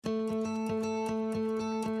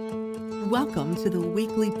Welcome to the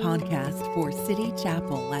weekly podcast for City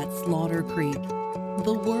Chapel at Slaughter Creek,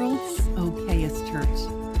 the world's okayest church,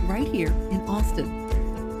 right here in Austin.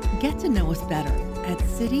 Get to know us better at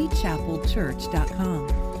citychapelchurch.com.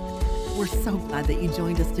 We're so glad that you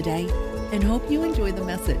joined us today and hope you enjoy the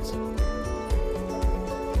message.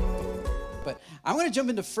 But I'm going to jump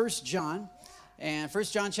into 1 John. And 1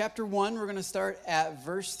 John chapter 1, we're going to start at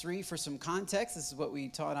verse 3 for some context. This is what we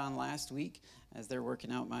taught on last week as they're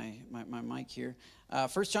working out my mic here. 1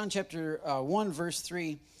 John chapter 1, verse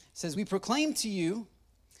 3 says, "We proclaim to you,"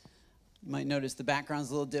 you might notice the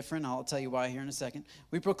background's a little different. I'll tell you why here in a second.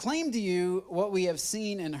 "We proclaim to you what we have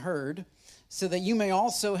seen and heard, so that you may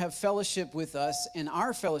also have fellowship with us. And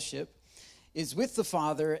our fellowship is with the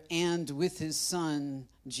Father and with his Son,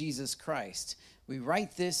 Jesus Christ. We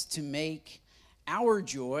write this to make our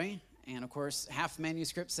joy," and of course, half the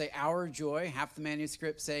manuscripts say our joy, half the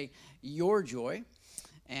manuscripts say your joy.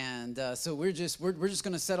 And so we're just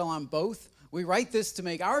going to settle on both. We write this to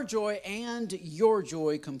make our joy and your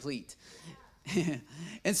joy complete.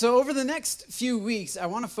 And so over the next few weeks, I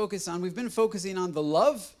want to focus on, we've been focusing on the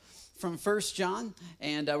love from 1 John,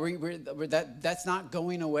 and that's not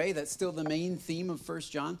going away. That's still the main theme of 1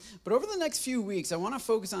 John. But over the next few weeks, I want to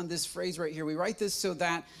focus on this phrase right here. We write this so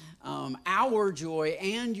that our joy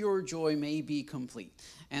and your joy may be complete.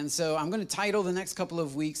 And so I'm going to title the next couple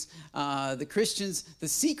of weeks, The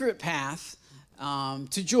Secret Path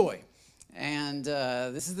to Joy. And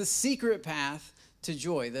this is the secret path to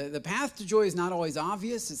joy. The path to joy is not always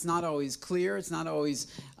obvious. It's not always clear. It's not always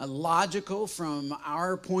logical from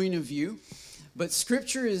our point of view. But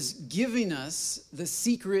Scripture is giving us the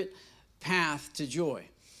secret path to joy.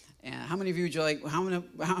 And how many of you would you like? How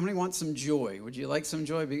many want some joy? Would you like some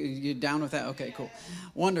joy? You down with that? Okay, cool,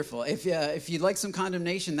 wonderful. If you'd like some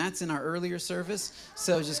condemnation, that's in our earlier service.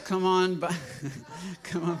 So just come on,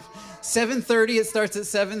 come on. 7:30. It starts at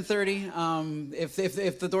 7:30.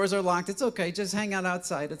 If the doors are locked, it's okay. Just hang out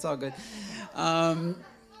outside. It's all good.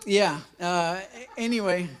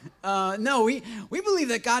 Anyway, no, we believe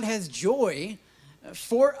that God has joy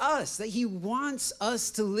for us, that he wants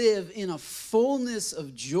us to live in a fullness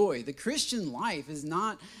of joy. The Christian life is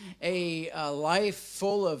not a life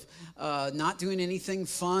full of not doing anything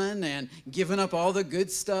fun and giving up all the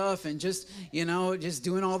good stuff and just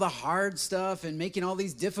doing all the hard stuff and making all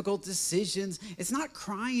these difficult decisions. It's not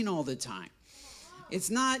crying all the time.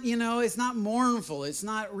 It's not, it's not mournful. It's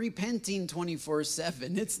not repenting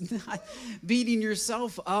 24/7. It's not beating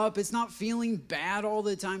yourself up. It's not feeling bad all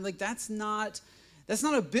the time. Like that's not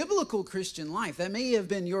a biblical Christian life. That may have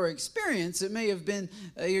been your experience. It may have been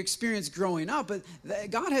your experience growing up, but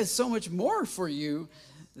God has so much more for you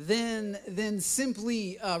than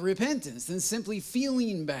simply repentance, than simply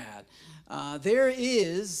feeling bad. There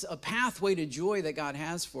is a pathway to joy that God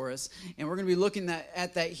has for us, and we're going to be looking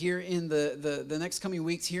at that here in the next coming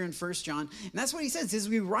weeks here in 1 John. And that's what he says, is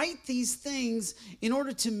we write these things in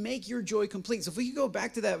order to make your joy complete. So if we could go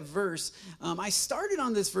back to that verse, I started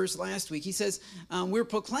on this verse last week. He says, we're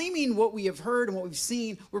proclaiming what we have heard and what we've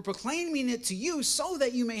seen. We're proclaiming it to you so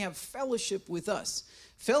that you may have fellowship with us.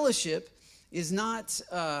 Fellowship is not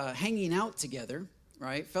hanging out together,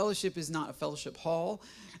 right? Fellowship is not a fellowship hall.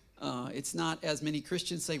 It's not, as many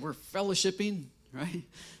Christians say, we're fellowshipping, right?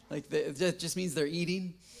 Like that just means they're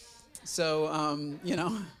eating. So,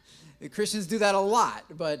 the Christians do that a lot,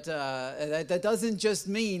 but that doesn't just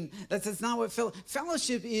mean, that's not what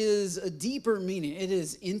fellowship is. A deeper meaning. It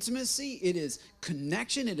is intimacy, it is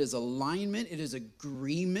connection, it is alignment, it is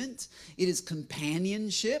agreement, it is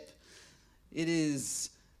companionship. It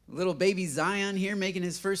is little baby Zion here making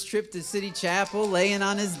his first trip to City Chapel, laying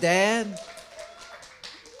on his dad.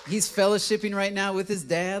 He's fellowshipping right now with his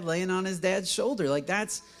dad, laying on his dad's shoulder. Like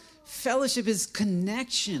that's, fellowship is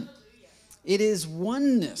connection. It is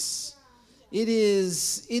oneness. It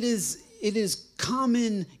is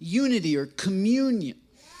common unity or communion.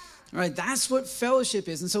 All right, that's what fellowship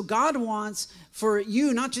is. And so God wants for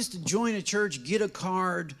you not just to join a church, get a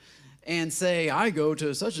card, and say, I go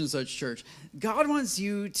to such and such church. God wants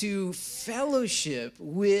you to fellowship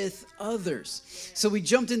with others. So we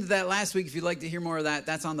jumped into that last week. If you'd like to hear more of that,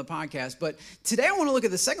 that's on the podcast. But today I want to look at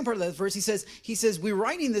the second part of that verse. He says, we're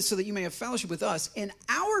writing this so that you may have fellowship with us. And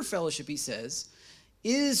our fellowship, he says,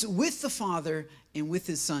 is with the Father and with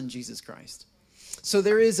his Son, Jesus Christ. So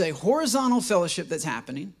there is a horizontal fellowship that's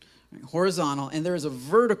happening, right? Horizontal, and there is a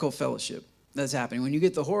vertical fellowship that's happening. When you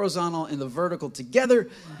get the horizontal and the vertical together,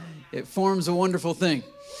 it forms a wonderful thing.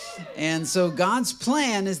 And so God's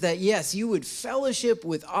plan is that, yes, you would fellowship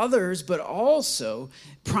with others, but also,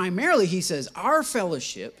 primarily, he says, our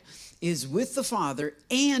fellowship is with the Father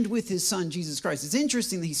and with his Son, Jesus Christ. It's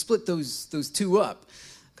interesting that he split those two up,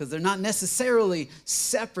 because they're not necessarily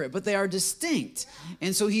separate, but they are distinct.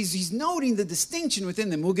 And so he's noting the distinction within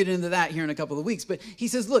them. We'll get into that here in a couple of weeks. But he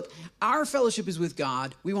says, look, our fellowship is with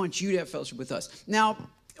God. We want you to have fellowship with us. Now,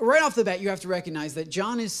 right off the bat, you have to recognize that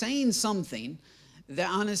John is saying something that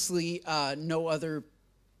honestly no other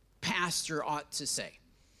pastor ought to say.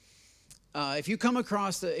 If you come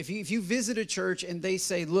across, if you visit a church and they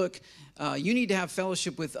say, look, you need to have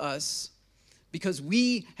fellowship with us because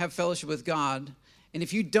we have fellowship with God, and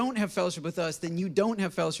if you don't have fellowship with us, then you don't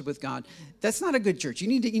have fellowship with God. That's not a good church. You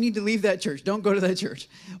need to leave that church. Don't go to that church.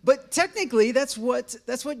 But technically, that's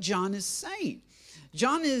what John is saying.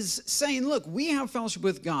 John is saying, look, we have fellowship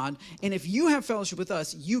with God, and if you have fellowship with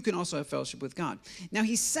us, you can also have fellowship with God. Now,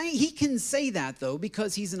 he can say that, though,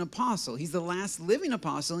 because he's an apostle. He's the last living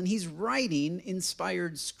apostle, and he's writing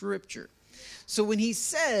inspired scripture. So when he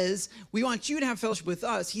says, we want you to have fellowship with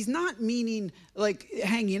us, he's not meaning like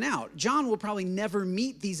hanging out. John will probably never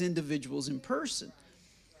meet these individuals in person.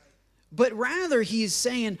 But rather, he's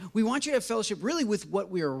saying, we want you to have fellowship really with what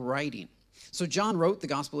we are writing. So John wrote the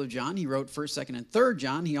Gospel of John. He wrote 1st, 2nd, and 3rd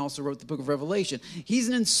John. He also wrote the book of Revelation. He's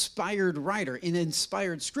an inspired writer, an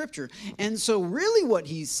inspired scripture. And so really what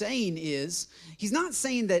he's saying is, he's not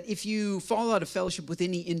saying that if you fall out of fellowship with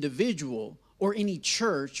any individual or any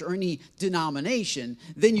church or any denomination,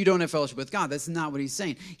 then you don't have fellowship with God. That's not what he's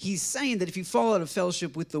saying. He's saying that if you fall out of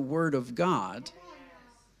fellowship with the Word of God,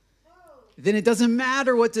 then it doesn't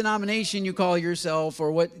matter what denomination you call yourself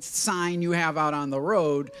or what sign you have out on the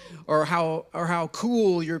road or how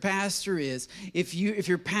cool your pastor is. If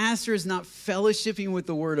your pastor is not fellowshipping with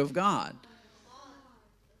the Word of God,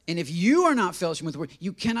 and if you are not fellowshipping with the Word,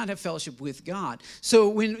 you cannot have fellowship with God. So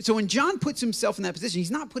when John puts himself in that position,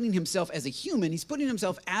 he's not putting himself as a human. He's putting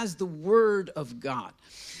himself as the Word of God.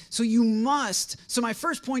 So my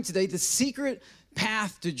first point today, the secret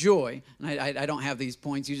path to joy, and I don't have these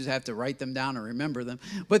points. You just have to write them down or remember them.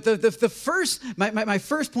 But my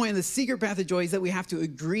first point in the secret path to joy is that we have to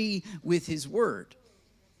agree with his Word.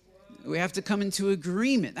 We have to come into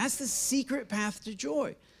agreement. That's the secret path to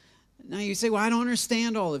joy. Now you say, well, I don't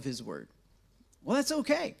understand all of his Word. Well, that's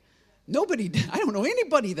okay. I don't know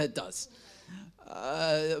anybody that does.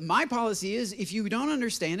 My policy is, if you don't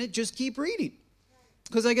understand it, just keep reading.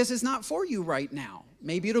 Because I guess it's not for you right now.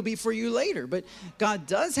 Maybe it'll be for you later. But God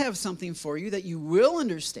does have something for you that you will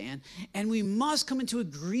understand. And we must come into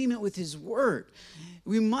agreement with his Word.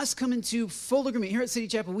 We must come into full agreement. Here at City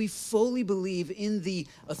Chapel, we fully believe in the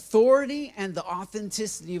authority and the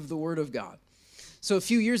authenticity of the Word of God. So a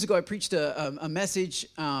few years ago, I preached a message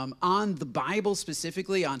on the Bible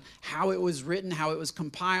specifically, on how it was written, how it was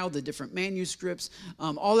compiled, the different manuscripts,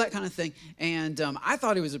 all that kind of thing. And I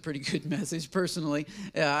thought it was a pretty good message, personally.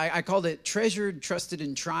 I called it Treasured, Trusted,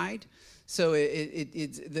 and Tried. So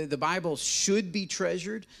the Bible should be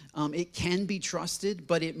treasured. It can be trusted,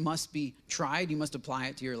 but it must be tried. You must apply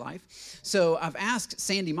it to your life. So I've asked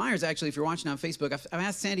Sandy Myers, actually, if you're watching on Facebook, I've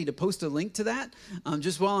asked Sandy to post a link to that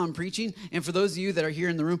just while I'm preaching. And for those of you that are here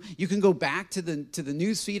in the room, you can go back to the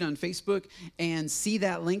news feed on Facebook and see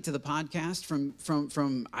that link to the podcast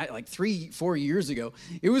from like 3-4 years ago.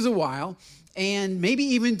 It was a while. And maybe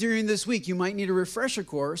even during this week, you might need a refresher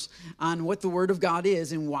course on what the Word of God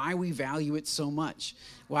is and why we value it so much,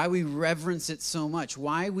 why we reverence it so much,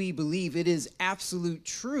 why we believe it is absolute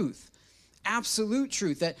truth. Absolute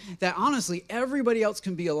truth, that honestly everybody else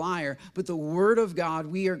can be a liar, but the Word of God,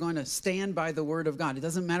 we are going to stand by the Word of God. It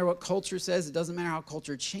doesn't matter what culture says. It doesn't matter how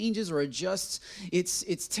culture changes or adjusts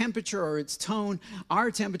its temperature or its tone. Our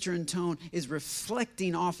temperature and tone is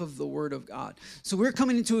reflecting off of the Word of God. So we're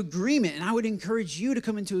coming into agreement, and I would encourage you to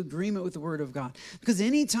come into agreement with the Word of God, because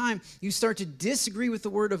anytime you start to disagree with the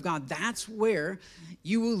Word of God, that's where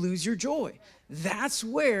you will lose your joy. That's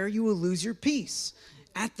where you will lose your peace.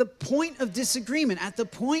 At the point of disagreement, at the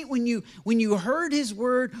point when you heard his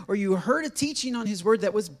Word or you heard a teaching on his Word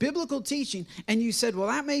that was biblical teaching, and you said, well,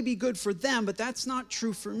 that may be good for them, but that's not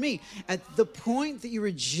true for me. At the point that you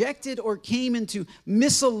rejected or came into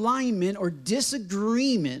misalignment or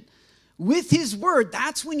disagreement with his Word,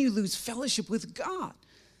 that's when you lose fellowship with God.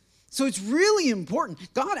 So it's really important.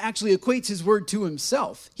 God actually equates his Word to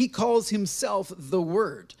himself. He calls himself the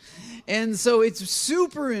Word. And so it's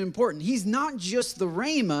super important. He's not just the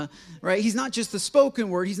rhema, right? He's not just the spoken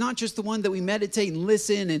word. He's not just the one that we meditate and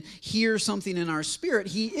listen and hear something in our spirit.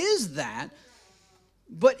 He is that.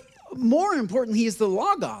 But more importantly, he is the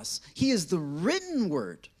logos. He is the written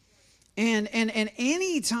word. And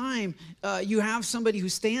any time you have somebody who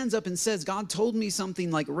stands up and says, God told me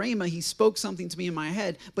something like Rhema, he spoke something to me in my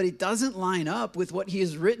head, but it doesn't line up with what he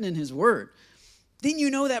has written in his word, then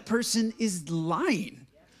you know that person is lying.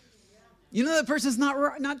 You know that person's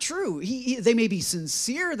not true. They may be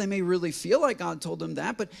sincere. They may really feel like God told them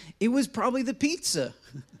that, but it was probably the pizza.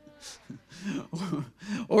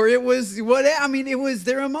 Or it was it was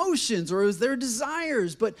their emotions, or it was their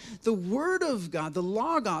desires. But the Word of God, the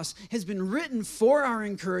Logos, has been written for our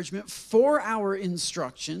encouragement, for our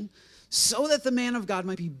instruction, so that the man of God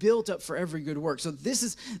might be built up for every good work. So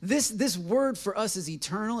this word for us is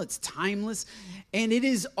eternal, it's timeless, and it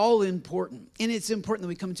is all important. And it's important that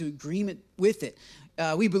we come to agreement with it.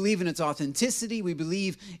 We believe in its authenticity. We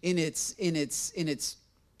believe in its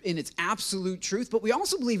absolute truth, but we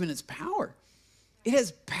also believe in its power. It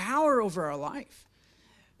has power over our life.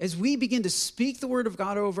 As we begin to speak the word of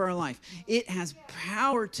God over our life, it has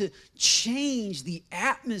power to change the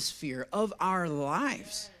atmosphere of our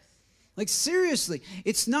lives. Like, seriously,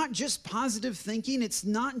 it's not just positive thinking. It's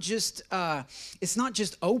not just Oprah. It's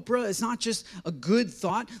not just a good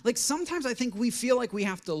thought. Like, sometimes I think we feel like we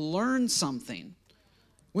have to learn something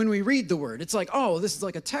when we read the word. It's like, oh, this is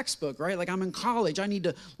like a textbook, right? Like, I'm in college, I need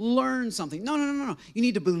to learn something. No. You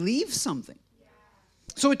need to believe something.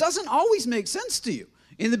 So it doesn't always make sense to you.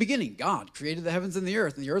 In the beginning, God created the heavens and the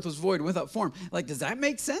earth was void and without form. Like, does that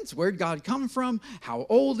make sense? Where'd God come from? How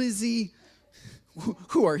old is he?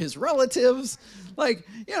 Who are his relatives? Like,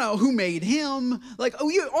 who made him? Like,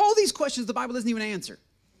 all these questions the Bible doesn't even answer.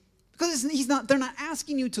 Because they're not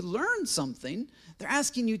asking you to learn something. They're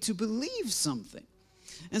asking you to believe something.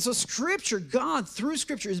 And so Scripture, God, through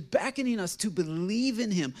Scripture, is beckoning us to believe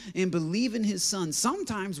in him and believe in his Son,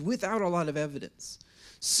 sometimes without a lot of evidence.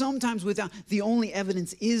 Sometimes the only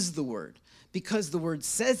evidence is the Word. Because the Word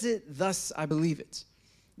says it, thus I believe it.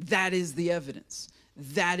 That is the evidence.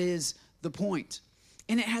 That is the point.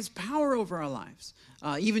 And it has power over our lives.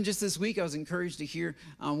 Even just this week, I was encouraged to hear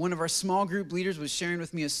one of our small group leaders was sharing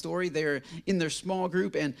with me a story. They're in their small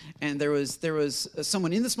group, and there was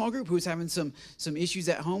someone in the small group who was having some issues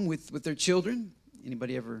at home with their children.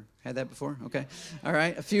 Anybody ever had that before? Okay, all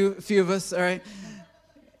right, a few of us. All right,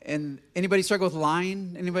 and anybody struggle with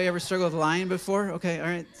lying? Anybody ever struggle with lying before? Okay, all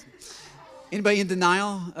right. Anybody in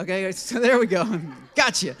denial? Okay, so there we go.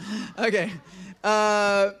 Gotcha. Okay.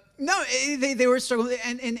 No, they were struggling,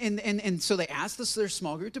 and so they asked their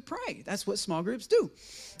small group to pray. That's what small groups do.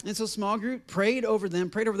 And so small group prayed over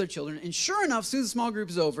their children, and sure enough, as soon as the small group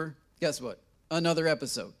is over, guess what? Another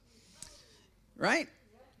episode. Right?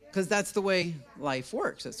 Because that's the way life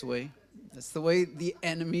works. That's the way the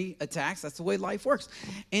enemy attacks. That's the way life works.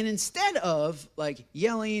 And instead of like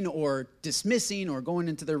yelling or dismissing or going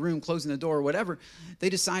into their room, closing the door or whatever, they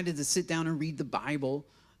decided to sit down and read the Bible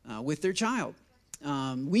with their child.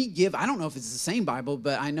 I don't know if it's the same Bible,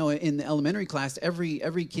 but I know in the elementary class,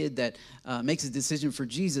 every kid that makes a decision for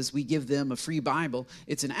Jesus, we give them a free Bible.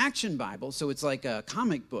 It's an action Bible, so it's like a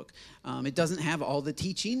comic book. It doesn't have all the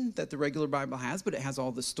teaching that the regular Bible has, but it has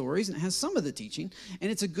all the stories, and it has some of the teaching,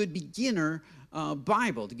 and it's a good beginner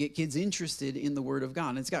Bible to get kids interested in the Word of God.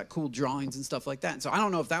 And it's got cool drawings and stuff like that. And so I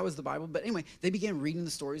don't know if that was the Bible, but anyway, they began reading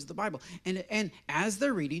the stories of the Bible. And as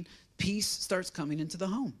they're reading, peace starts coming into the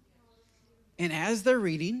home. And as they're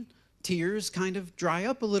reading, tears kind of dry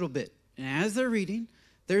up a little bit. And as they're reading,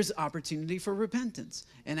 there's opportunity for repentance.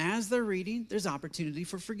 And as they're reading, there's opportunity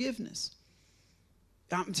for forgiveness.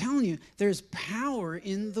 I'm telling you, there's power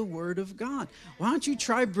in the Word of God. Why don't you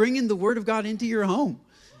try bringing the Word of God into your home?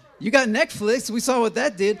 You got Netflix. We saw what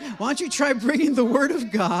that did. Why don't you try bringing the Word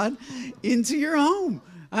of God into your home?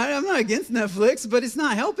 I'm not against Netflix, but it's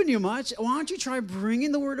not helping you much. Why don't you try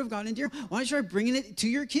bringing the Word of God into your home? Why don't you try bringing it to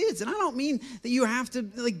your kids? And I don't mean that you have to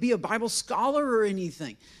be a Bible scholar or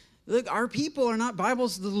anything. Look, our people are not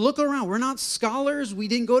Bibles. Look around. We're not scholars. We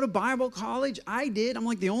didn't go to Bible college. I did. I'm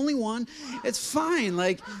like the only one. It's fine.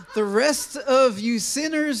 Like the rest of you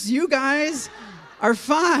sinners, you guys are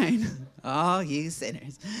fine. Oh, you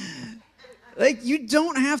sinners. Like you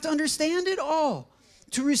don't have to understand it all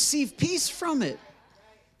to receive peace from it.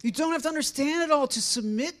 You don't have to understand it all to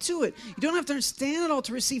submit to it. You don't have to understand it all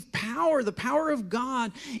to receive power, the power of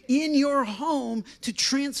God in your home to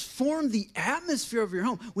transform the atmosphere of your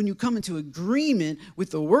home. When you come into agreement with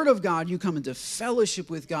the Word of God, you come into fellowship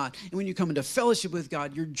with God. And when you come into fellowship with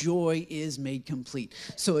God, your joy is made complete.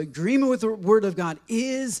 So agreement with the Word of God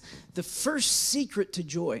is the first secret to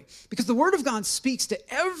joy. Because the Word of God speaks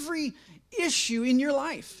to every issue in your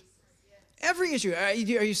life. Every issue. Are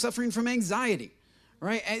you suffering from anxiety?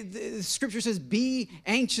 Right? The Scripture says, be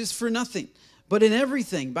anxious for nothing, But in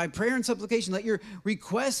everything, by prayer and supplication, let your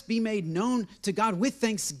requests be made known to God with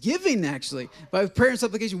thanksgiving, actually. By prayer and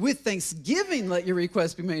supplication, with thanksgiving, let your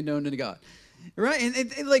requests be made known to God. Right? And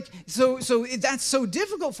that's so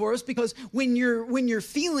difficult for us because when you're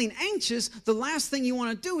feeling anxious, the last thing you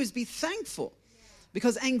want to do is be thankful.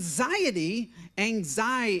 Because anxiety, there's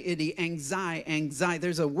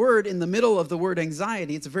a word in the middle of the word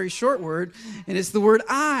anxiety. It's a very short word, and it's the word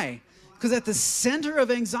I. Because at the center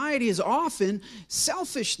of anxiety is often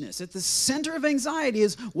selfishness. At the center of anxiety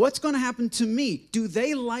is what's going to happen to me. Do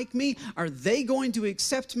they like me? Are they going to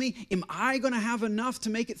accept me? Am I going to have enough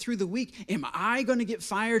to make it through the week? Am I going to get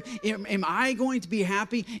fired? Am I going to be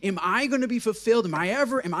happy? Am I going to be fulfilled? Am I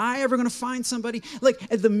ever going to find somebody? Like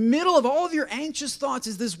at the middle of all of your anxious thoughts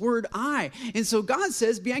is this word I. And so God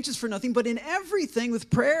says, be anxious for nothing, but in everything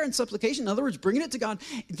with prayer and supplication, in other words, bringing it to God,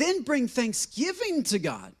 then bring thanksgiving to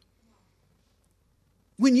God.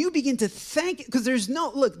 When you begin to thank, because there's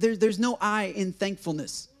no I in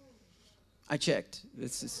thankfulness. I checked.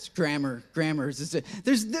 It's grammar.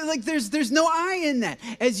 There's no I in that.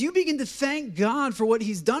 As you begin to thank God for what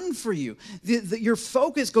He's done for you, your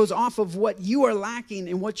focus goes off of what you are lacking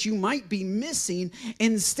and what you might be missing.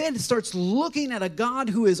 And instead, it starts looking at a God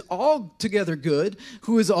who is altogether good,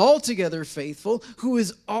 who is altogether faithful, who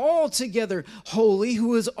is altogether holy,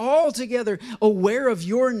 who is altogether aware of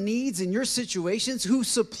your needs and your situations, who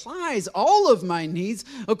supplies all of my needs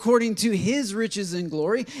according to His riches and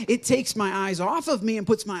glory. It takes my eyes off of me and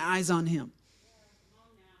puts my eyes on Him.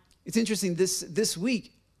 It's interesting, this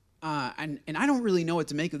week, and I don't really know what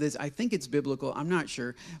to make of this. I think it's biblical. I'm not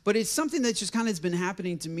sure. But it's something that just kind of has been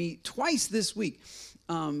happening to me twice this week.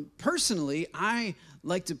 Personally, I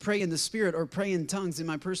like to pray in the Spirit or pray in tongues in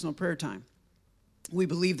my personal prayer time. We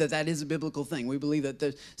believe that is a biblical thing. We believe that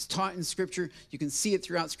it's taught in Scripture. You can see it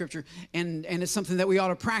throughout Scripture, and it's something that we ought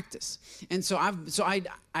to practice. And so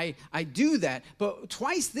I do that. But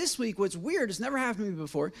twice this week, what's weird, it's never happened to me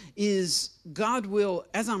before, is God will,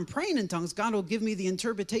 as I'm praying in tongues, God will give me the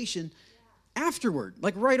interpretation afterward,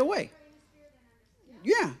 like right away.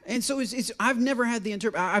 Yeah, and so I've never had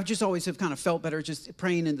the I've just always have kind of felt better just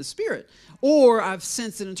praying in the Spirit, or I've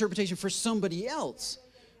sensed an interpretation for somebody else.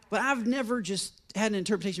 But I've never just had an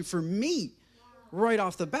interpretation for me right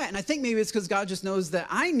off the bat. And I think maybe it's because God just knows that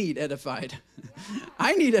I need edified.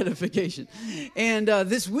 I need edification. And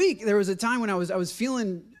this week, there was a time when I was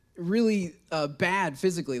feeling really bad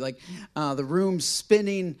physically, like the room's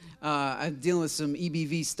spinning. I'm dealing with some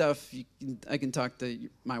EBV stuff. I can talk to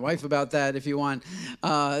my wife about that if you want.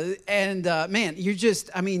 Man, you're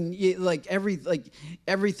just,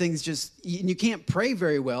 everything's just, you can't pray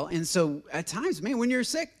very well. And so at times, man, when you're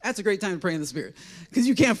sick, that's a great time to pray in the Spirit because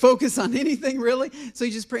you can't focus on anything really. So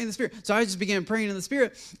you just pray in the Spirit. So I just began praying in the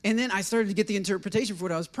Spirit. And then I started to get the interpretation for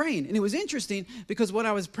what I was praying. And it was interesting because what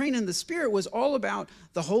I was praying in the Spirit was all about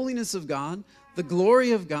the holiness of God, the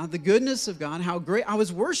glory of God, the goodness of God, how great. I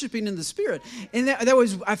was worshiping in the Spirit. And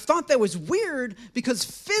I thought that was weird because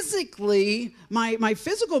physically, my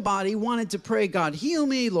physical body wanted to pray, God, heal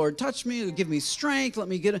me, Lord, touch me, give me strength, let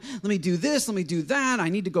me do this, let me do that, I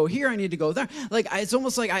need to go here, I need to go there. Like, it's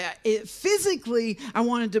almost like physically, I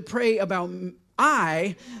wanted to pray about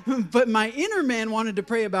but my inner man wanted to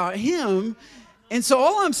pray about Him. And so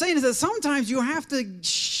all I'm saying is that sometimes you have to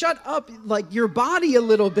shut up like your body a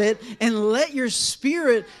little bit and let your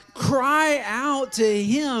spirit cry out to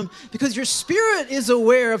Him, because your spirit is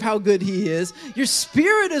aware of how good He is. Your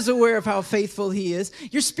spirit is aware of how faithful He is.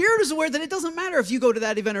 Your spirit is aware that it doesn't matter if you go to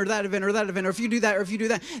that event or that event or that event, or if you do that or if you do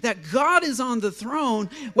that, that God is on the throne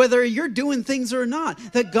whether you're doing things or not.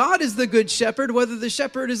 That God is the good shepherd whether the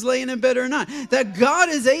shepherd is laying in bed or not. That God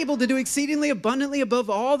is able to do exceedingly abundantly above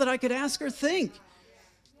all that I could ask or think.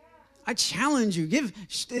 I challenge you,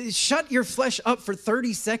 shut your flesh up for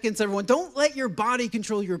 30 seconds, everyone. Don't let your body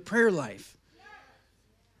control your prayer life.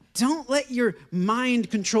 Don't let your mind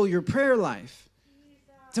control your prayer life.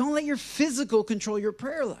 Don't let your physical control your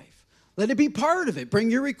prayer life. Let it be part of it. Bring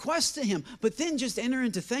your request to Him, but then just enter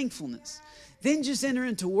into thankfulness. Then just enter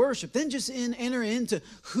into worship. Then just enter into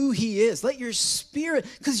who He is. Let your spirit,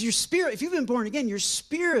 because your spirit, if you've been born again, your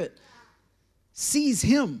spirit sees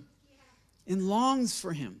Him and longs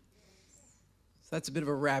for Him. That's a bit of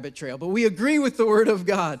a rabbit trail, but we agree with the Word of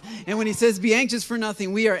God. And when He says, be anxious for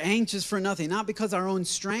nothing, we are anxious for nothing. Not because our own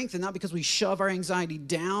strength and not because we shove our anxiety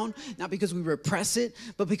down, not because we repress it,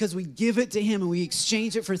 but because we give it to Him and we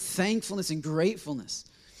exchange it for thankfulness and gratefulness.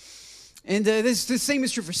 And this the same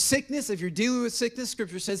is true for sickness. If you're dealing with sickness,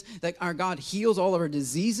 Scripture says that our God heals all of our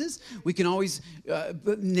diseases. We can always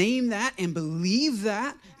name that and believe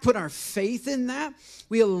that, put our faith in that.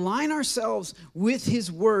 We align ourselves with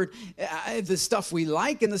His Word, the stuff we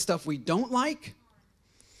like and the stuff we don't like.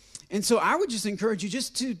 And so I would just encourage you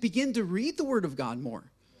just to begin to read the Word of God more.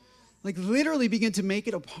 Like literally begin to make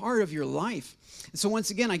it a part of your life. And so once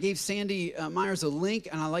again, I gave Sandy Myers a link,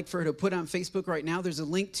 and I'd like for her to put on Facebook right now. There's a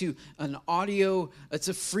link to an audio, it's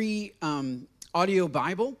a free audio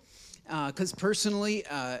Bible. Because personally,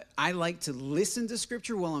 I like to listen to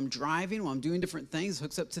Scripture while I'm driving, while I'm doing different things. It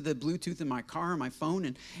hooks up to the Bluetooth in my car, on my phone,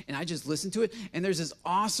 and I just listen to it. And there's this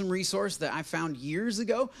awesome resource that I found years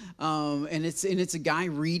ago, and it's a guy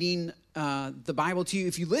reading the Bible to you.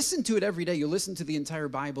 If you listen to it every day, you'll listen to the entire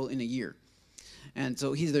Bible in a year. And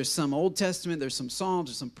so there's some Old Testament, there's some Psalms,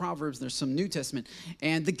 there's some Proverbs, there's some New Testament.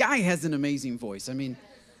 And the guy has an amazing voice. I mean,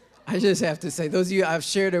 I just have to say, those of you, I've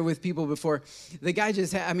shared it with people before, the guy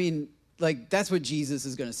just, like, that's what Jesus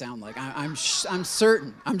is going to sound like. I'm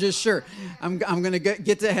certain. I'm just sure. I'm going to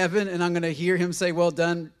get to heaven, and I'm going to hear him say, well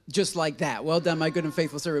done, just like that. Well done, my good and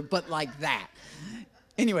faithful servant, but like that.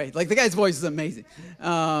 Anyway, like, the guy's voice is amazing.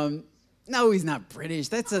 No, he's not British.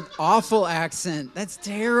 That's an awful accent. That's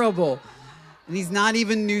terrible. And he's not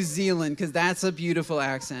even New Zealand, because that's a beautiful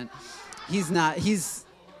accent. He's not. He's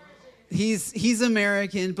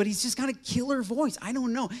American, but he's just got a killer voice. I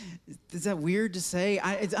don't know. Is that weird to say?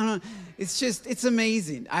 I don't know. It's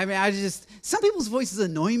amazing. I mean, some people's voices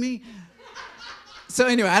annoy me. So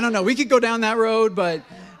anyway, I don't know. We could go down that road, but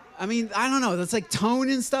I mean, I don't know. That's like tone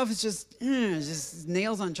and stuff. It's just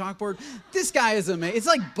nails on chalkboard. This guy is amazing. It's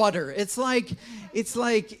like butter. It's like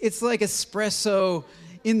espresso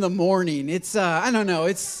in the morning. It's I don't know.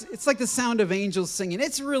 It's like the sound of angels singing.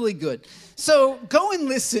 It's really good. So go and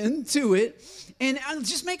listen to it, and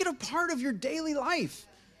just make it a part of your daily life.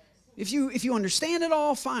 If you understand it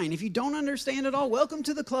all, fine. If you don't understand it all, welcome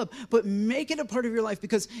to the club. But make it a part of your life,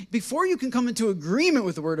 because before you can come into agreement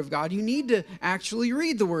with the Word of God, you need to actually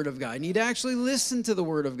read the Word of God. You need to actually listen to the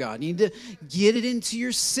Word of God. You need to get it into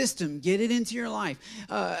your system, get it into your life.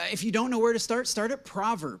 If you don't know where to start at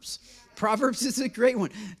Proverbs. Proverbs is a great one.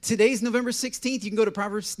 Today's November 16th. You can go to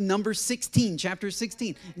Proverbs number 16, chapter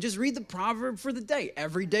 16, and just read the proverb for the day.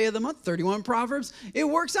 Every day of the month, 31 Proverbs. It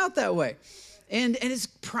works out that way. And it's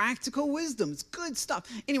practical wisdom. It's good stuff.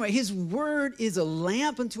 Anyway, His Word is a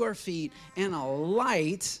lamp unto our feet and a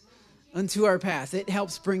light unto our path. It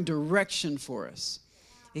helps bring direction for us.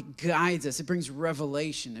 It guides us. It brings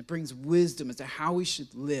revelation. It brings wisdom as to how we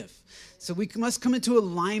should live. So we must come into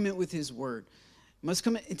alignment with His Word. Must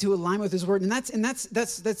come into alignment with His Word, and that's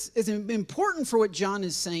important for what John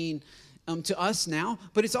is saying to us now,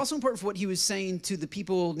 but it's also important for what he was saying to the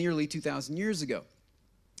people nearly 2,000 years ago,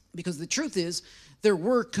 because the truth is there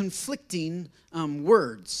were conflicting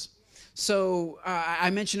words. So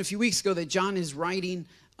I mentioned a few weeks ago that John is writing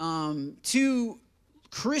to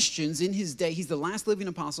Christians in his day. He's the last living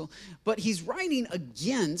apostle, but he's writing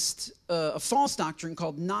against a false doctrine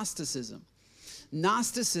called Gnosticism.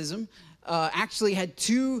 Gnosticism actually had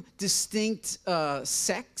two distinct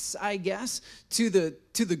sects, I guess, to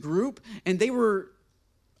the group, and they were,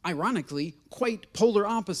 ironically, quite polar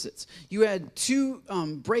opposites. You had two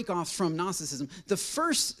break-offs from Gnosticism. The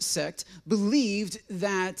first sect believed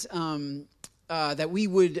that that we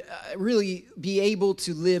would really be able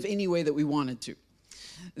to live any way that we wanted to.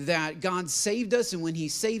 That God saved us, and when He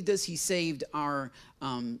saved us, He saved our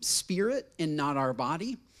spirit and not our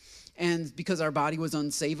body. And because our body was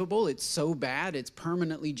unsavable, it's so bad, it's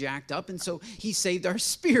permanently jacked up. And so He saved our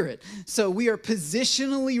spirit. So we are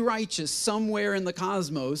positionally righteous. Somewhere in the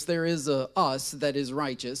cosmos, there is a us that is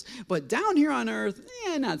righteous. But down here on earth,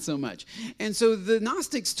 not so much. And so the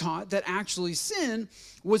Gnostics taught that actually sin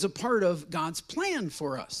was a part of God's plan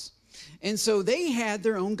for us. And so they had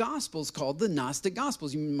their own gospels called the Gnostic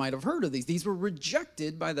Gospels. You might have heard of these. These were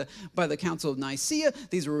rejected by the Council of Nicaea.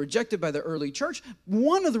 These were rejected by the early church.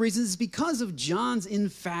 One of the reasons is because of John's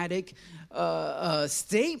emphatic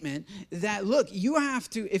statement that, look, you have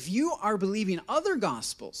to, if you are believing other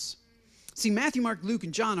gospels, see, Matthew, Mark, Luke,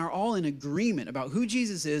 and John are all in agreement about who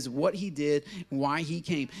Jesus is, what He did, why He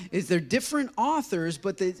came. They're different authors,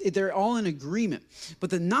 but they're all in agreement. But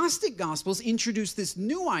the Gnostic Gospels introduced this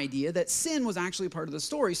new idea that sin was actually a part of the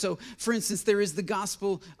story. So, for instance, there is the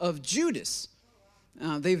Gospel of Judas.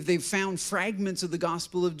 They've found fragments of the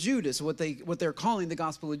Gospel of Judas, what they're calling the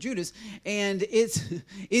Gospel of Judas, and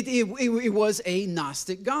it was a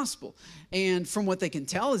Gnostic gospel. And from what they can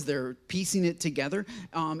tell as they're piecing it together,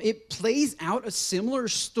 it plays out a similar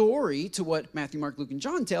story to what Matthew, Mark, Luke, and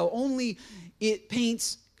John tell, only it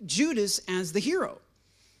paints Judas as the hero.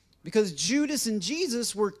 Because Judas and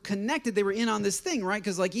Jesus were connected. They were in on this thing, right?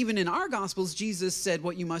 Because like even in our Gospels, Jesus said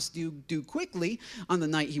what you must do quickly on the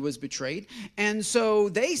night he was betrayed. And so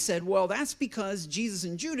they said, well, that's because Jesus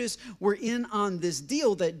and Judas were in on this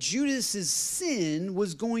deal that Judas's sin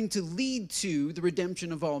was going to lead to the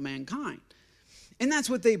redemption of all mankind. And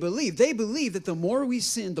that's what they believe. They believe that the more we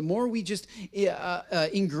sin, the more we just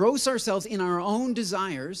engross ourselves in our own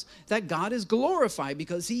desires, that God is glorified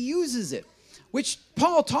because he uses it. Which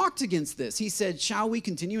Paul talked against this. He said, shall we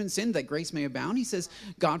continue in sin that grace may abound? He says,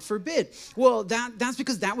 God forbid. Well, that's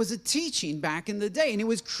because that was a teaching back in the day, and it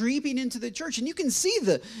was creeping into the church. And you can see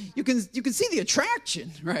the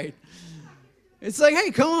attraction, right? It's like,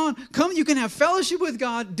 hey, come you can have fellowship with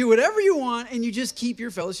God, do whatever you want, and you just keep your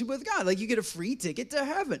fellowship with God. Like you get a free ticket to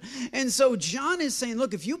heaven. And so John is saying,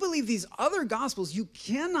 look, if you believe these other gospels, you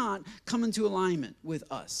cannot come into alignment with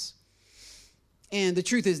us. And the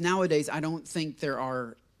truth is, nowadays, I don't think there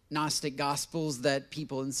are Gnostic Gospels that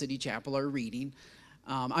people in City Chapel are reading.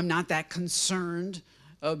 I'm not that concerned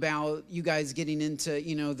about you guys getting into,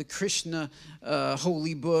 the Krishna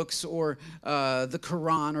holy books or the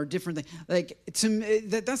Quran or different things. Like, to me,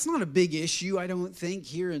 that's not a big issue, I don't think,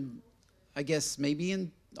 here in, I guess, maybe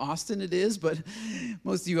in Austin it is, but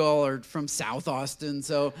most of you all are from South Austin.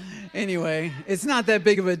 So anyway, it's not that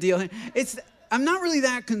big of a deal. I'm not really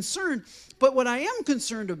that concerned. But what I am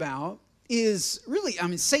concerned about is really,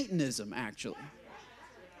 Satanism, actually.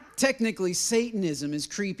 Technically, Satanism is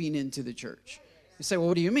creeping into the church. You say, well,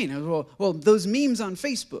 what do you mean? Well, those memes on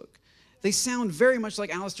Facebook, they sound very much like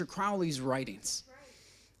Aleister Crowley's writings.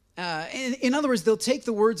 In other words, they'll take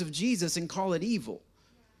the words of Jesus and call it evil.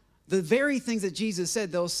 The very things that Jesus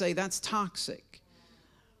said, they'll say, that's toxic.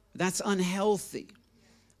 That's unhealthy.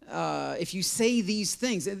 If you say these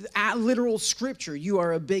things, at literal scripture, you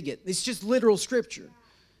are a bigot. It's just literal scripture.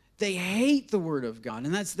 They hate the word of God,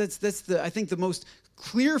 and that's I think the most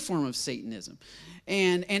clear form of Satanism.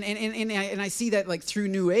 And I see that like through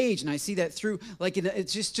New Age, and I see that through like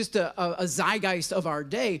it's just a zeitgeist of our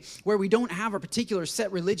day where we don't have a particular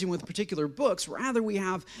set religion with particular books. Rather, we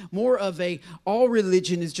have more of all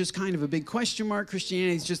religion is just kind of a big question mark.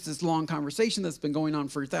 Christianity is just this long conversation that's been going on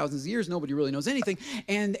for thousands of years. Nobody really knows anything.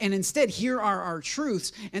 And instead, here are our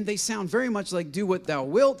truths, and they sound very much like do what thou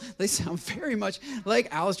wilt. They sound very much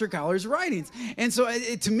like Aleister Crowley's writings. And so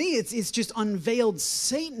to me, it's just unveiled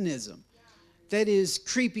Satanism that is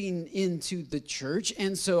creeping into the church.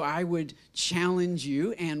 And so I would challenge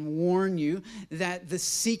you and warn you that the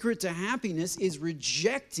secret to happiness is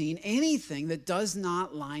rejecting anything that does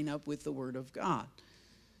not line up with the Word of God.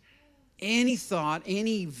 Any thought,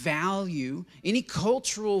 any value, any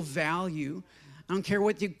cultural value, I don't care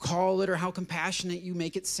what you call it or how compassionate you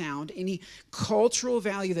make it sound, any cultural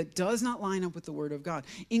value that does not line up with the Word of God,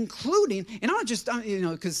 including, and I'm not just,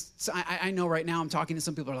 because I know right now I'm talking to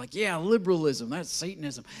some people who are like, yeah, liberalism, that's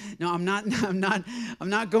Satanism. No, I'm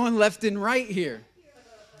not going left and right here.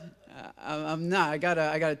 I'm not. I got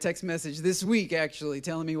a text message this week actually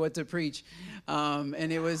telling me what to preach, and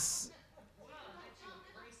it was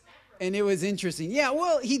interesting. Yeah,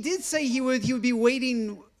 well, he did say he would be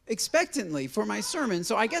waiting expectantly for my sermon,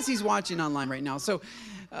 so I guess he's watching online right now. So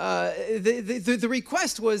the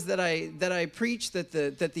request was that I preach that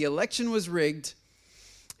the election was rigged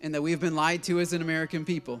and that we have been lied to as an American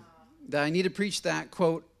people. That I need to preach that,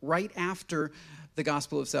 quote, right after the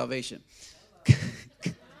gospel of salvation.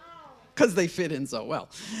 Because they fit in so well.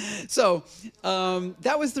 So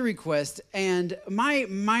that was the request, and my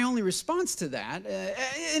only response to that,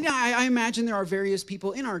 and I imagine there are various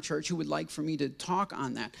people in our church who would like for me to talk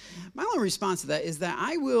on that. My only response to that is that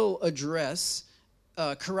I will address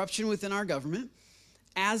corruption within our government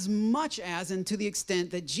as much as and to the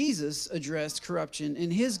extent that Jesus addressed corruption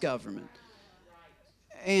in his government.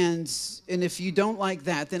 And if you don't like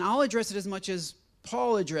that, then I'll address it as much as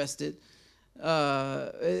Paul addressed it,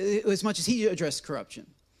 as much as he addressed corruption.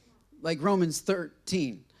 Like Romans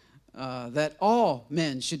 13, that all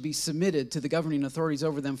men should be submitted to the governing authorities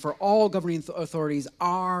over them, for all governing authorities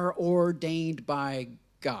are ordained by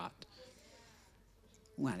God.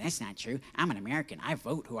 Well, that's not true. I'm an American. I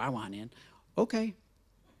vote who I want in. Okay.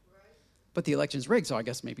 But the election's rigged, so I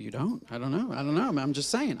guess maybe you don't. I don't know. I'm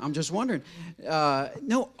just saying. I'm just wondering.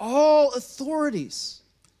 No, all authorities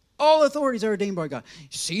are ordained by God.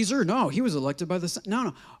 Caesar, no, he was elected by the...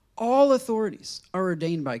 No. All authorities are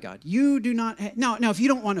ordained by God. You do not... Now, if you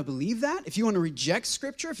don't want to believe that, if you want to reject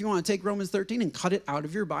Scripture, if you want to take Romans 13 and cut it out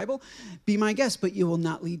of your Bible, be my guest, but you will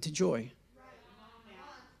not lead to joy.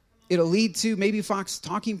 It'll lead to maybe Fox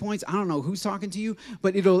talking points. I don't know who's talking to you,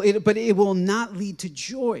 but it will not lead to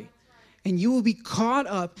joy. And you will be caught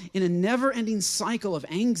up in a never-ending cycle of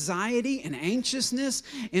anxiety and anxiousness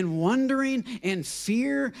and wondering and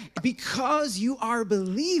fear because you are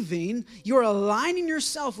believing, you're aligning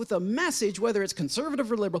yourself with a message, whether it's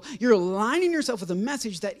conservative or liberal, you're aligning yourself with a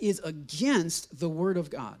message that is against the Word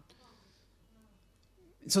of God.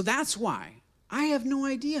 So that's why I have no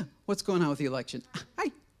idea what's going on with the election.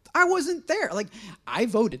 I wasn't there. Like, I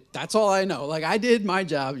voted. That's all I know. Like, I did my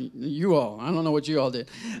job. You all. I don't know what you all did.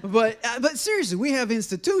 But seriously, we have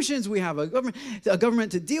institutions. We have a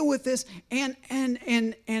government to deal with this. And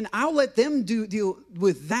I'll let them deal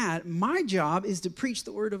with that. My job is to preach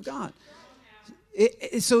the Word of God.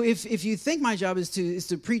 So if you think my job is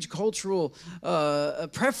to preach cultural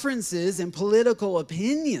preferences and political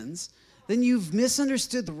opinions, then you've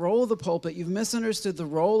misunderstood the role of the pulpit. You've misunderstood the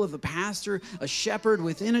role of the pastor, a shepherd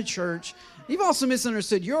within a church. You've also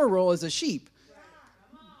misunderstood your role as a sheep.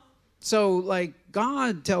 So, like,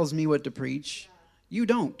 God tells me what to preach. You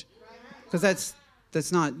don't. Because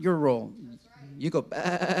that's not your role. You go,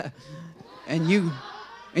 bah, and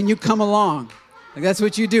you come along. Like, that's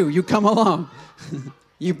what you do. You come along.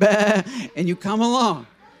 You bah, and you come along.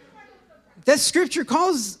 That scripture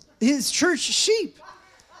calls his church sheep.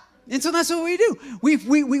 And so that's what we do.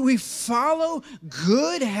 We follow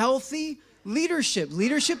good, healthy leadership.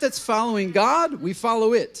 Leadership that's following God, we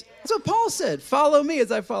follow it. That's what Paul said. Follow me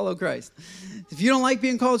as I follow Christ. If you don't like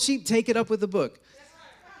being called sheep, take it up with the book.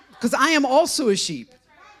 Because I am also a sheep.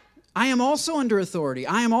 I am also under authority.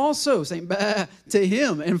 I am also saying bah to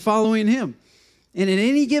him and following him. And at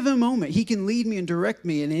any given moment, he can lead me and direct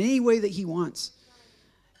me in any way that he wants.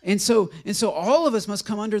 And so all of us must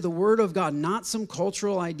come under the Word of God, not some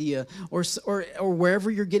cultural idea or wherever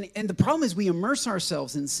you're getting. And the problem is we immerse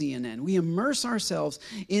ourselves in CNN. We immerse ourselves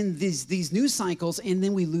in these news cycles, and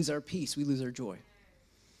then we lose our peace. We lose our joy.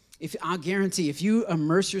 I'll guarantee, if you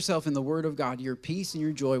immerse yourself in the Word of God, your peace and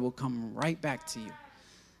your joy will come right back to you.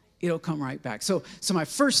 It'll come right back. So my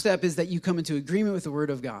first step is that you come into agreement with the Word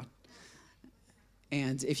of God.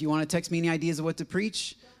 And if you want to text me any ideas of what to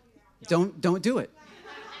preach, don't do it.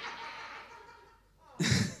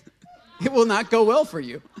 It will not go well for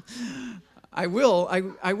you. I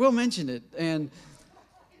will mention it and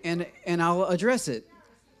I'll address it.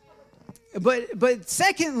 But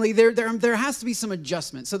secondly, there has to be some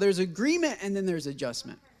adjustment. So there's agreement and then there's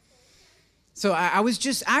adjustment. So I was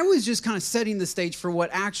just kind of setting the stage for what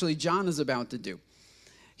actually John is about to do.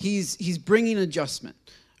 He's bringing adjustment.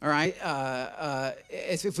 All right.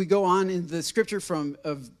 If we go on in the scripture from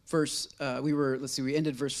verse, we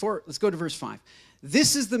ended verse 4. Let's go to verse 5.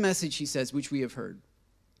 This is the message, he says, which we have heard.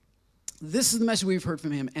 This is the message we've heard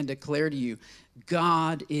from him and declare to you,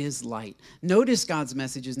 God is light. Notice God's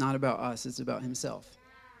message is not about us, it's about himself.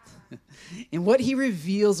 And what he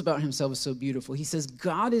reveals about himself is so beautiful. He says,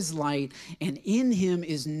 God is light, and in him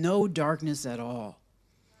is no darkness at all.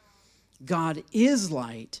 God is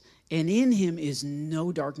light, and in him is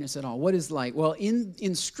no darkness at all. What is light? Well,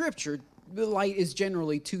 in Scripture, the light is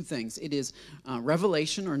generally two things. It is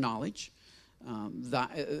revelation or knowledge.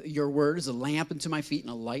 Your word is a lamp unto my feet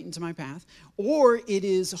and a light unto my path. Or it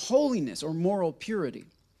is holiness or moral purity.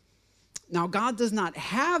 Now, God does not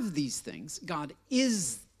have these things. God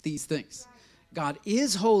is these things. God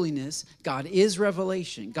is holiness. God is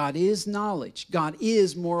revelation. God is knowledge. God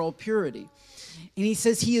is moral purity. And he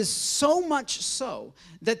says he is so much so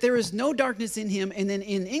that there is no darkness in him. And then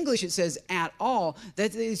in English it says at all.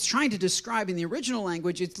 That is trying to describe in the original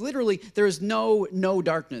language, it's literally there is no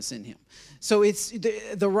darkness in him. So it's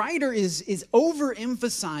the writer is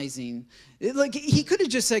overemphasizing. Like he could have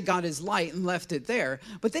just said God is light and left it there.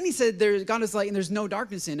 But then he said God is light and there's no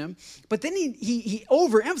darkness in him. But then he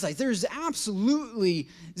overemphasized there's absolutely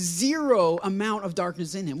zero amount of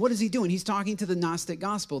darkness in him. What is he doing? He's talking to the Gnostic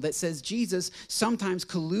gospel that says Jesus sometimes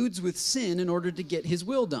colludes with sin in order to get his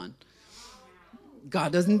will done.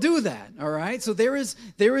 God doesn't do that, all right? So there is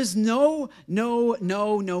no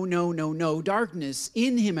darkness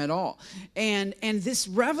in him at all. And this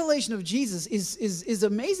revelation of Jesus is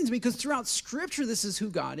amazing to me because throughout Scripture, this is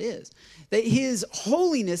who God is. That his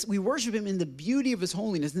holiness, we worship him in the beauty of his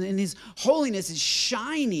holiness, and his holiness is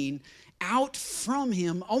shining out from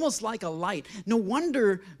him almost like a light. No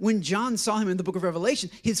wonder when John saw him in the book of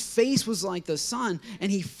Revelation, his face was like the sun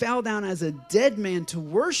and he fell down as a dead man to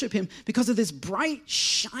worship him because of this bright,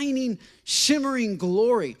 shining shimmering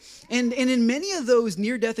glory. And in many of those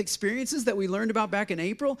near-death experiences that we learned about back in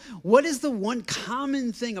April, what is the one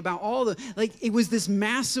common thing about all the, like, it was this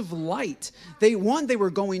massive light. They were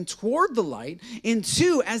going toward the light, and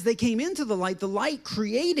two, as they came into the light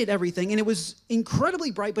created everything, and it was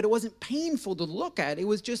incredibly bright, but it wasn't painful to look at. It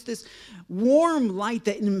was just this warm light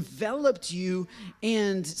that enveloped you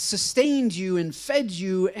and sustained you and fed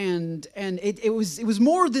you, and it was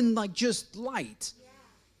more than like just light.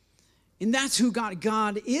 And that's who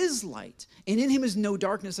God is light. And in him is no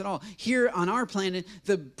darkness at all. Here on our planet,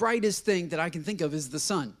 the brightest thing that I can think of is the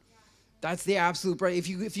sun. That's the absolute bright.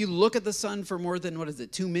 If you look at the sun for more than,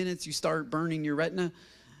 2 minutes, you start burning your retina.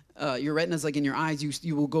 Your retina's like in your eyes.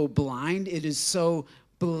 You will go blind. It is so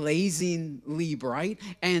blazingly bright.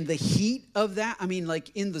 And the heat of that, I mean,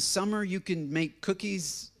 like in the summer, you can make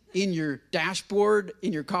cookies in your dashboard,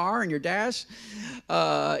 in your car, in your dash.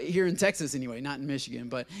 Here in Texas anyway, not in Michigan,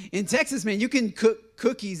 but in Texas, man, you can cook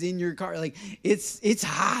cookies in your car. Like it's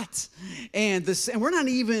hot. And we're not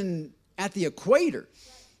even at the equator.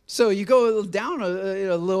 So you go down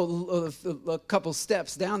a couple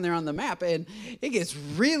steps down there on the map, and it gets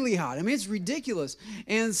really hot. I mean, it's ridiculous.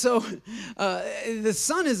 And so the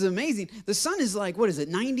sun is amazing. The sun is like,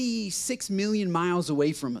 96 million miles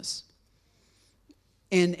away from us.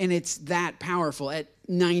 And it's that powerful at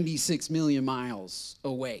 96 million miles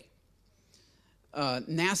away.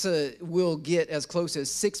 NASA will get as close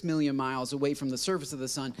as 6 million miles away from the surface of the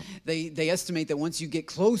sun. They estimate that once you get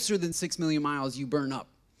closer than 6 million miles, you burn up.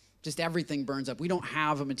 Just everything burns up. We don't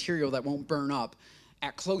have a material that won't burn up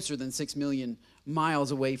at closer than 6 million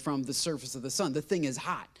miles away from the surface of the sun. The thing is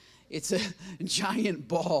hot. It's a giant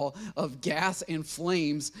ball of gas and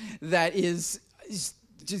flames that is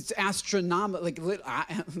just astronomical. It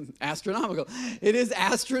is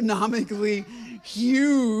astronomically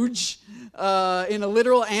huge in a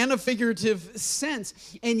literal and a figurative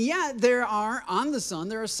sense. And yet there are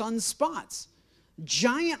sunspots,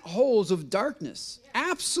 giant holes of darkness,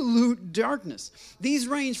 absolute darkness. These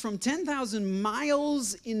range from 10,000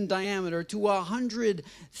 miles in diameter to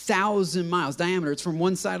 100,000 miles diameter. It's from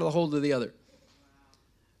one side of the hole to the other.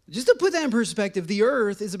 Just to put that in perspective, the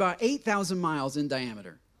Earth is about 8,000 miles in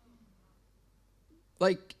diameter.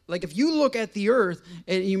 Like if you look at the Earth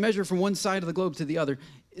and you measure from one side of the globe to the other,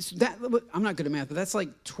 I'm not good at math, but that's like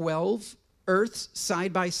 12 Earths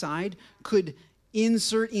side by side could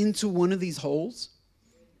insert into one of these holes.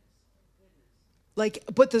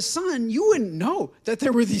 But the sun, you wouldn't know that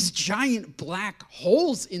there were these giant black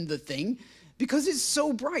holes in the thing because it's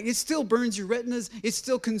so bright. It still burns your retinas. It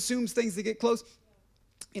still consumes things that get close.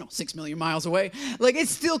 6 million miles away. It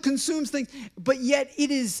still consumes things, but yet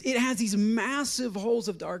it has these massive holes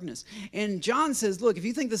of darkness. And John says, look, if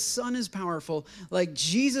you think the sun is powerful, like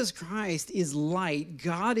Jesus Christ is light,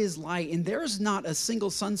 God is light, and there's not a single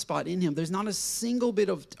sunspot in him. There's not a single bit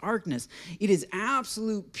of darkness. It is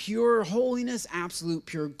absolute pure holiness, absolute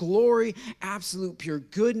pure glory, absolute pure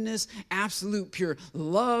goodness, absolute pure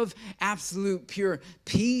love, absolute pure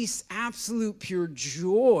peace, absolute pure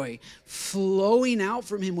joy flowing out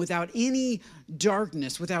from him without any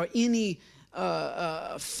darkness, without any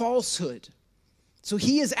falsehood. So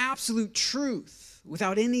he is absolute truth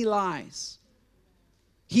without any lies.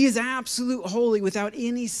 He is absolute holy without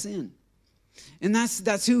any sin. And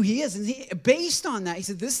that's who he is. And based on that, he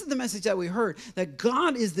said, this is the message that we heard, that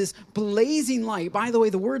God is this blazing light. By the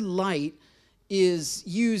way, the word light is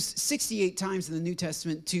used 68 times in the New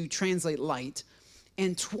Testament to translate light,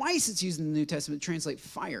 and twice it's used in the New Testament to translate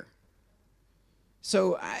fire.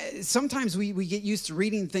 So sometimes we get used to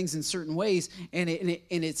reading things in certain ways, and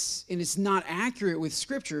it's not accurate with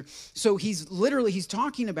Scripture. So he's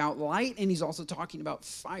talking about light, and he's also talking about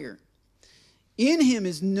fire. In him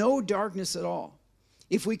is no darkness at all.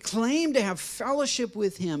 If we claim to have fellowship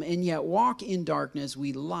with him and yet walk in darkness,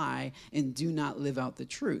 we lie and do not live out the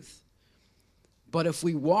truth. But if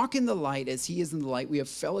we walk in the light as he is in the light, we have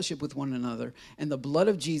fellowship with one another, and the blood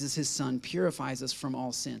of Jesus, his son, purifies us from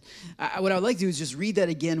all sin. What I would like to do is just read that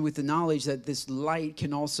again with the knowledge that this light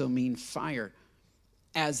can also mean fire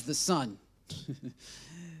as the sun.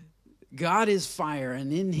 God is fire,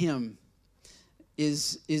 and in him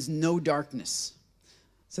is no darkness.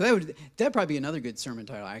 So that'd probably be another good sermon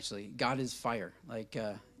title, actually. God is fire.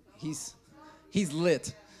 He's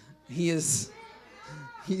lit. He's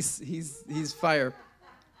fire.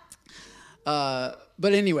 But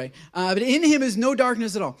anyway, but in him is no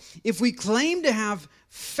darkness at all. If we claim to have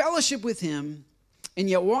fellowship with him and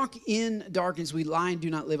yet walk in darkness, we lie and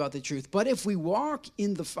do not live out the truth. But if we walk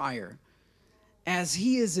in the fire, as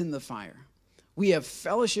he is in the fire, we have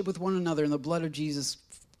fellowship with one another, and the blood of Jesus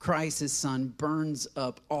Christ, his son, burns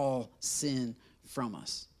up all sin from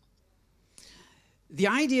us. The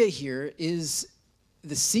idea here is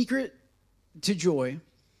the secret to joy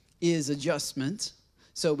is adjustment.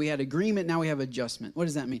 So we had agreement, now we have adjustment. What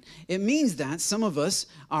does that mean? It means that some of us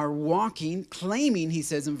are walking, claiming, he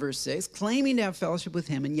says in verse 6, claiming to have fellowship with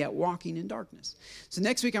him and yet walking in darkness. So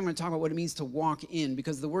next week I'm going to talk about what it means to walk in,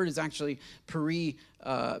 because the word is actually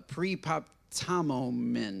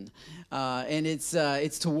peripoptamomen, and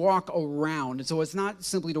it's to walk around. And so it's not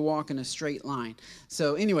simply to walk in a straight line.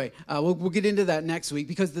 So anyway, we'll get into that next week,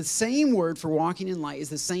 because the same word for walking in light is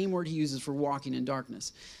the same word he uses for walking in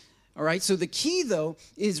darkness. All right, so the key, though,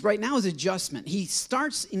 is right now is adjustment. He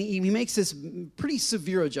starts, and he makes this pretty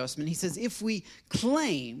severe adjustment. He says, if we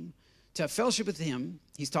claim to have fellowship with him,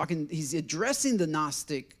 he's addressing the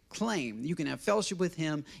Gnostic claim. You can have fellowship with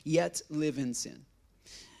him, yet live in sin.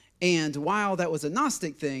 And while that was a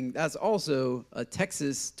Gnostic thing, that's also a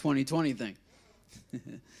Texas 2020 thing.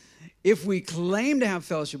 If we claim to have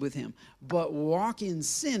fellowship with him, but walk in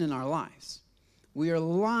sin in our lives, we are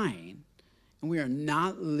lying, and we are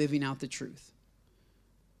not living out the truth.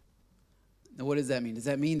 Now, what does that mean? Does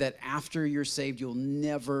that mean that after you're saved, you'll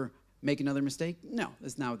never make another mistake? No,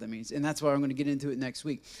 that's not what that means. And that's why I'm going to get into it next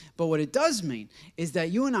week. But what it does mean is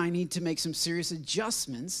that you and I need to make some serious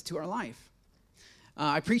adjustments to our life.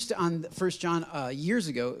 I preached on 1 John years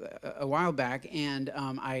ago, a while back, and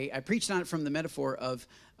I preached on it from the metaphor of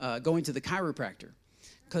going to the chiropractor,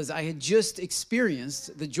 because I had just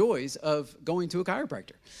experienced the joys of going to a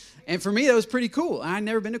chiropractor. And for me, that was pretty cool. I'd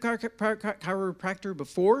never been to a chiropractor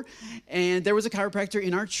before, and there was a chiropractor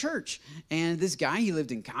in our church. And this guy, he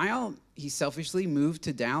lived in Kyle. He selfishly moved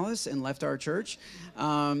to Dallas and left our church.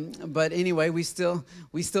 But anyway, we still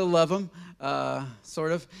love him,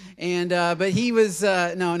 sort of. And but he was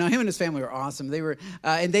him and his family were awesome. They were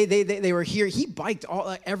and they were here. He biked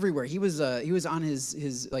everywhere. He was on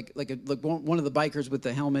his like one of the bikers with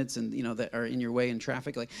the helmets and that are in your way in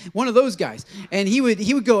traffic, like one of those guys. And he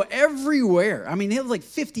would go everywhere. I mean, it was like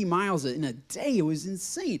 50 miles in a day. It was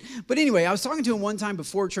insane. But anyway, I was talking to him one time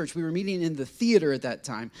before church. We were meeting in the theater at that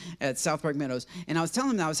time at South Park Meadows, and I was telling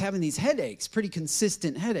him that I was having these headaches, pretty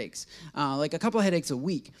consistent headaches, like a couple of headaches a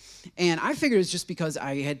week. And I figured it's just because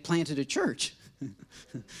I had planted a church.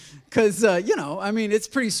 Because, it's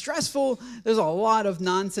pretty stressful. There's a lot of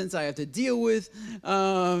nonsense I have to deal with.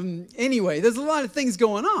 Anyway, there's a lot of things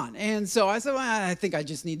going on. And so I said, well, I think I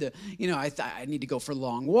just need to, I need to go for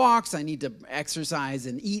long walks. I need to exercise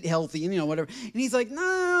and eat healthy and, whatever. And he's like,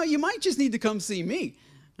 no, you might just need to come see me.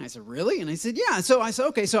 And I said, really? And I said, yeah. So I said,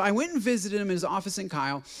 okay. So I went and visited him in his office in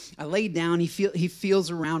Kyle. I laid down. He feels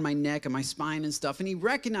around my neck and my spine and stuff. And he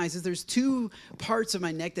recognizes there's two parts of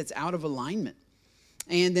my neck that's out of alignment.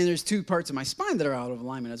 And then there's two parts of my spine that are out of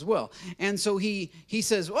alignment as well. And so he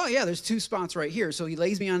says, well, yeah, there's two spots right here. So he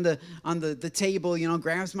lays me on the table,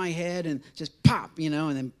 grabs my head and just pop, and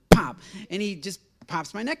then pop. And he just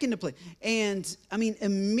pops my neck into place. And,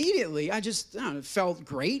 immediately I just felt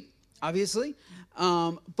great, obviously.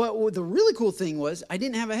 But the really cool thing was I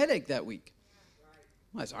didn't have a headache that week.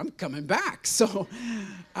 I said, I'm coming back. So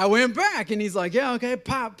I went back, and he's like, yeah, okay,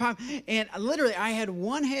 pop. And literally, I had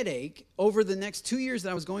one headache over the next 2 years that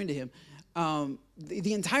I was going to him,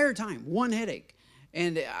 the entire time, one headache.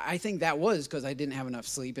 And I think that was because I didn't have enough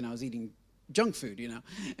sleep, and I was eating junk food,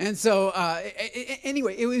 And so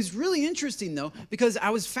anyway, it was really interesting, though, because I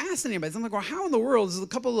was fascinated by this. I'm like, well, how in the world is a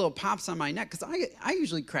couple of little pops on my neck? Because I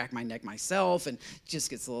usually crack my neck myself and it just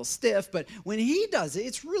gets a little stiff. But when he does it,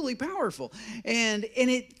 it's really powerful. And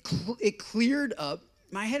it cleared up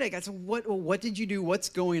my headache. I said, what did you do? What's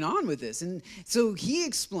going on with this? And so he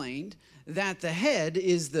explained that the head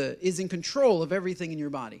is in control of everything in your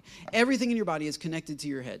body. Everything in your body is connected to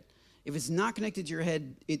your head. If it's not connected to your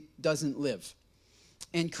head, it doesn't live.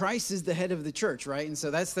 And Christ is the head of the church, right? And so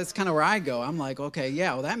that's kind of where I go. I'm like, okay,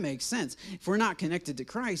 yeah, well, that makes sense. If we're not connected to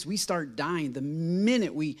Christ, we start dying the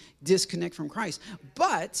minute we disconnect from Christ.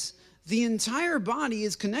 But the entire body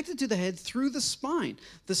is connected to the head through the spine.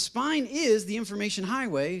 The spine is the information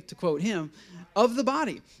highway, to quote him, of the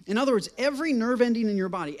body. In other words, every nerve ending in your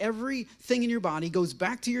body, everything in your body goes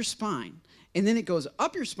back to your spine. And then it goes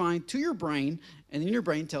up your spine to your brain, and then your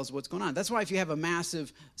brain tells what's going on. That's why if you have a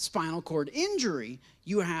massive spinal cord injury,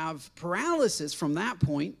 you have paralysis from that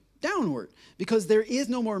point downward, because there is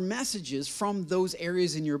no more messages from those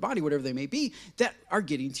areas in your body, whatever they may be, that are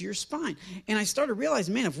getting to your spine. And I started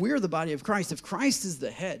realizing, man, if we're the body of Christ, if Christ is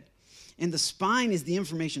the head, and the spine is the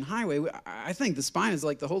information highway, I think the spine is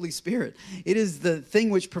like the Holy Spirit. It is the thing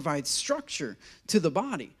which provides structure to the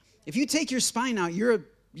body. If you take your spine out, you're a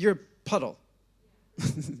puddle.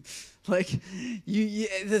 Like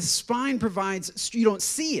the spine provides, you don't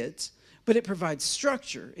see it, but it provides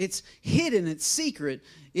structure. It's hidden, it's secret.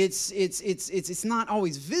 It's not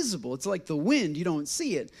always visible. It's like the wind, you don't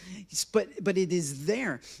see it. But it is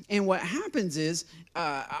there. And what happens is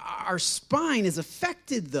our spine is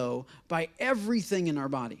affected, though, by everything in our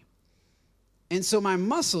body. And so my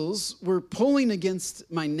muscles were pulling against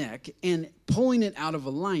my neck and pulling it out of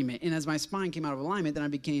alignment. And as my spine came out of alignment, then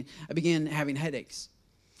I began having headaches.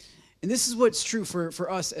 And this is what's true for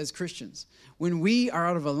us as Christians. When we are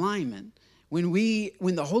out of alignment, when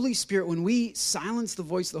the Holy Spirit, when we silence the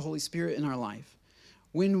voice of the Holy Spirit in our life,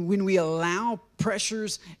 when we allow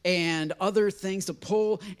pressures and other things to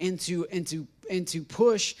pull and to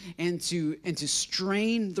push and to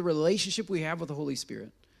strain the relationship we have with the Holy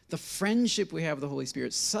Spirit, the friendship we have with the Holy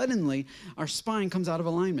Spirit, suddenly our spine comes out of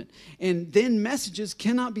alignment. And then messages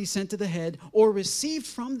cannot be sent to the head or received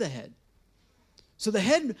from the head. So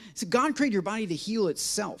God created your body to heal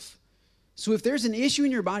itself. So if there's an issue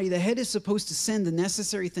in your body, the head is supposed to send the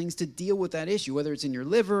necessary things to deal with that issue, whether it's in your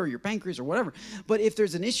liver or your pancreas or whatever. But if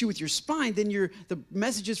there's an issue with your spine, then the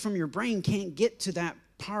messages from your brain can't get to that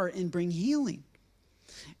part and bring healing.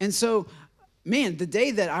 And so, man, the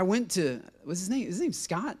day that I went to, what's his name? His name's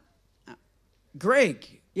Scott?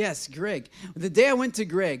 Greg. Yes, Greg. The day I went to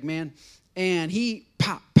Greg, man, and he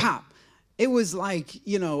pop. It was like,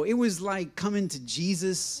 it was like coming to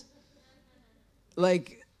Jesus.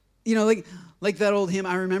 Like that old hymn,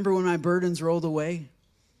 I remember when my burdens rolled away.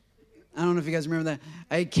 I don't know if you guys remember that.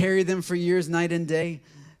 I carried them for years, night and day.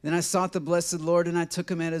 Then I sought the blessed Lord, and I took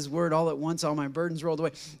him at his word. All at once, all my burdens rolled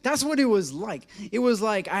away. That's what it was like. It was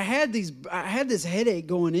like I had this headache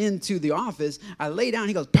going into the office. I lay down,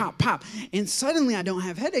 he goes, pop. And suddenly I don't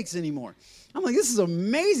have headaches anymore. I'm like, this is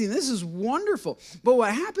amazing. This is wonderful. But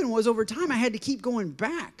what happened was over time, I had to keep going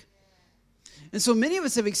back. And so many of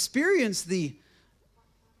us have experienced the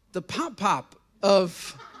pop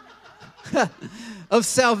of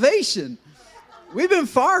salvation. We've been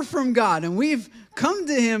far from God, and we've come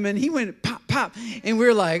to him, and he went pop, and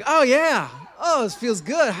we're like, oh yeah, oh, this feels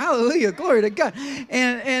good, hallelujah, glory to God.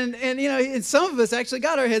 And some of us actually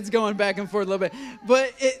got our heads going back and forth a little bit,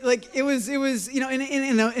 but it was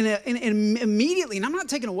and immediately, and I'm not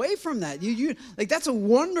taking away from that. You that's a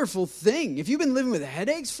wonderful thing. If you've been living with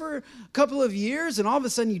headaches for a couple of years, and all of a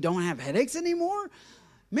sudden you don't have headaches anymore,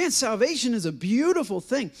 man, salvation is a beautiful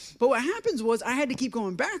thing. But what happens was I had to keep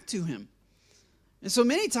going back to him. And so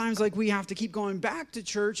many times, we have to keep going back to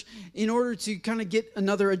church in order to kind of get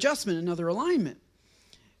another adjustment, another alignment.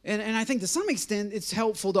 And I think to some extent, it's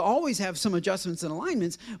helpful to always have some adjustments and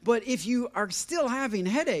alignments. But if you are still having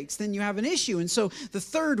headaches, then you have an issue. And so the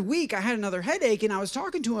third week, I had another headache, and I was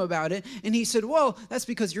talking to him about it. And he said, well, that's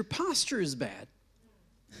because your posture is bad.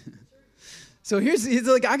 So he's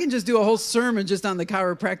like, I can just do a whole sermon just on the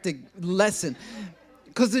chiropractic lesson.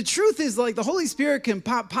 Because the truth is, the Holy Spirit can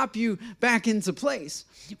pop you back into place.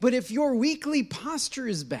 But if your weekly posture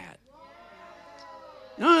is bad,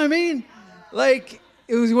 you know what I mean?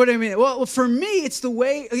 What I mean? Well, for me, it's the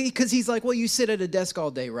way, because he's like, well, you sit at a desk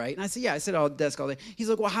all day, right? And I said, yeah, I sit at a desk all day. He's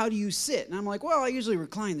like, well, how do you sit? And I'm like, well, I usually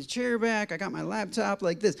recline the chair back. I got my laptop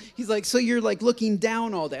like this. He's like, so you're looking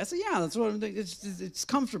down all day? I said, yeah, that's what I'm doing. It's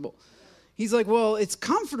comfortable. He's like, well, it's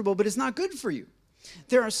comfortable, but it's not good for you.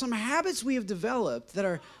 There are some habits we have developed that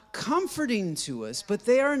are comforting to us, but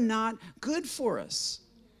they are not good for us.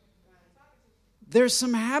 There's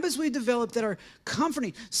some habits we've developed that are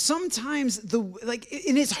comforting. Sometimes,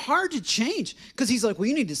 and it's hard to change, because he's like, well,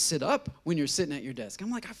 you need to sit up when you're sitting at your desk.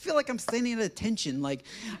 I'm like, I feel like I'm standing at attention. I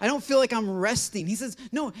don't feel like I'm resting. He says,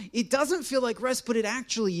 no, it doesn't feel like rest, but it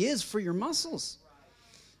actually is for your muscles.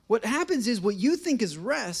 What happens is what you think is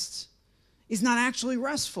rest is not actually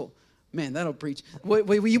restful. Man, that'll preach.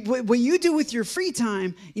 What you do with your free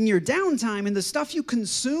time, in your downtime, and the stuff you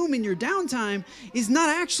consume in your downtime is not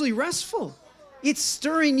actually restful. It's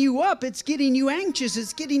stirring you up. It's getting you anxious.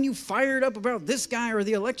 It's getting you fired up about this guy or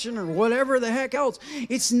the election or whatever the heck else.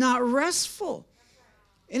 It's not restful.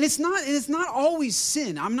 And it's not always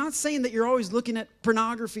sin. I'm not saying that you're always looking at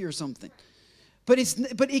pornography or something. But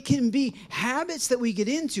it can be habits that we get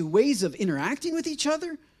into, ways of interacting with each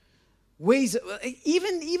other, ways,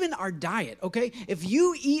 even our diet, okay? If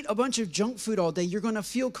you eat a bunch of junk food all day, you're going to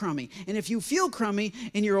feel crummy. And if you feel crummy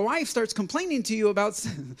and your wife starts complaining to you about,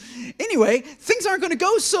 anyway, things aren't going to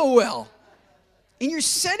go so well. And you're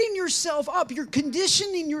setting yourself up. You're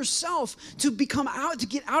conditioning yourself to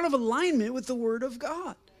get out of alignment with the Word of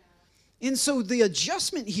God. And so the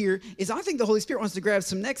adjustment here is, I think the Holy Spirit wants to grab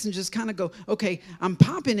some necks and just kind of go, okay, I'm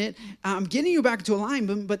popping it. I'm getting you back to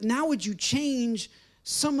alignment, but now would you change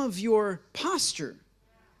some of your posture?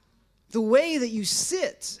 the way that you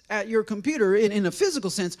sit at your computer in a physical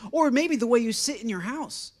sense, or maybe the way you sit in your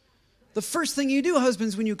house. The first thing you do,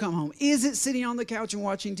 husbands, when you come home, is it sitting on the couch and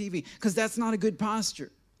watching TV? Because that's not a good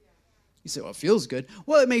posture. You say, well, it feels good.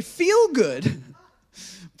 Well, it may feel good,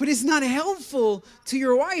 but it's not helpful to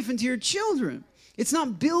your wife and to your children. It's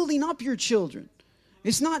not building up your children.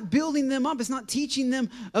 It's not building them up. It's not teaching them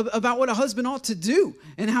about what a husband ought to do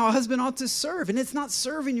and how a husband ought to serve. And it's not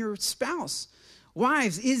serving your spouse.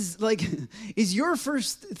 Wives, is your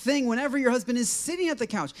first thing whenever your husband is sitting at the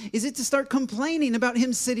couch, is it to start complaining about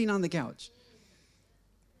him sitting on the couch?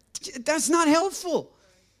 That's not helpful.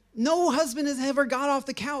 No husband has ever got off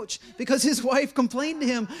the couch because his wife complained to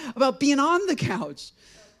him about being on the couch.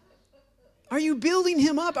 Are you building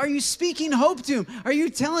him up? Are you speaking hope to him? Are you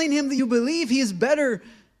telling him that you believe he is better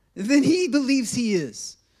than he believes he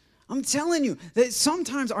is? I'm telling you that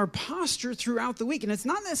sometimes our posture throughout the week, and it's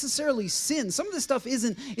not necessarily sin. Some of this stuff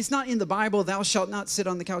it's not in the Bible. Thou shalt not sit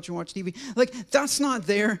on the couch and watch TV. That's not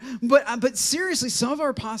there. But seriously, some of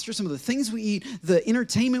our posture, some of the things we eat, the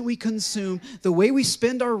entertainment we consume, the way we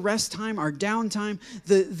spend our rest time, our downtime,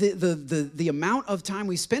 the amount of time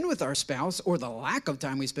we spend with our spouse, or the lack of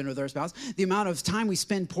time we spend with our spouse, the amount of time we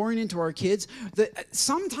spend pouring into our kids,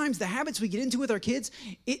 sometimes the habits we get into with our kids,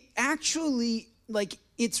 it actually,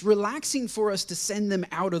 it's relaxing for us to send them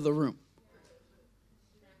out of the room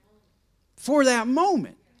for that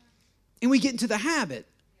moment. And we get into the habit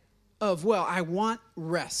of, well, I want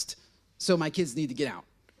rest, so my kids need to get out.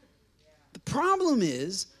 The problem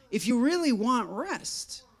is, if you really want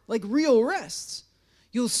rest, like real rest,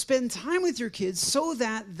 you'll spend time with your kids so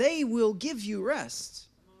that they will give you rest,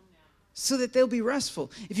 so that they'll be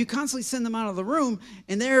restful. If you constantly send them out of the room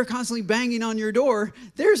and they're constantly banging on your door,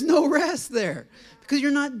 there's no rest there. Because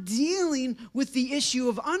you're not dealing with the issue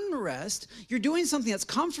of unrest. You're doing something that's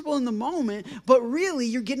comfortable in the moment, but really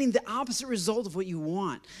you're getting the opposite result of what you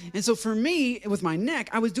want. And so for me, with my neck,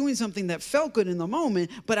 I was doing something that felt good in the moment,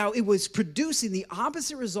 but it was producing the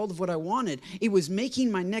opposite result of what I wanted. It was making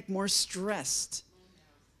my neck more stressed.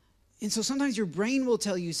 And so sometimes your brain will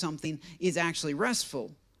tell you something is actually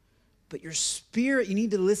restful, but your spirit, you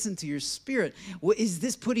need to listen to your spirit. Is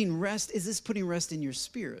this putting rest? Is this putting rest in your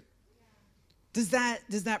spirit? Does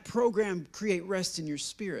that program create rest in your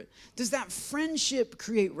spirit? Does that friendship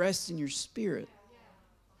create rest in your spirit?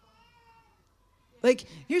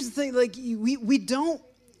 Here's the thing, we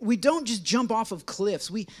don't just jump off of cliffs.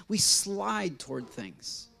 We slide toward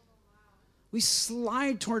things. We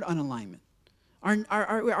slide toward unalignment.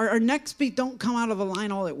 Our necks don't come out of a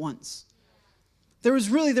line all at once. There was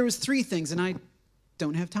 3 things, and I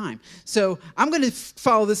don't have time. So I'm going to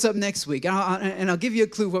follow this up next week, and I'll give you a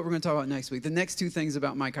clue what we're going to talk about next week. The next 2 things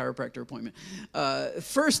about my chiropractor appointment.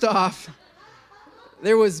 First off,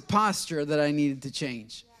 there was posture that I needed to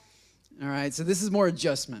change. All right, so this is more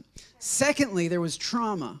adjustment. Secondly, there was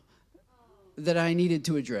trauma that I needed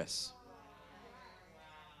to address.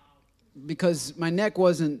 Because my neck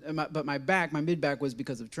wasn't, but my mid-back was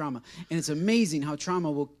because of trauma. And it's amazing how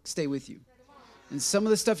trauma will stay with you. And some of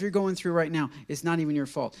the stuff you're going through right now, it's not even your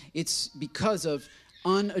fault. It's because of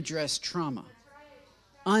unaddressed trauma,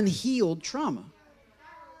 unhealed trauma.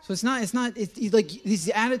 So it's like these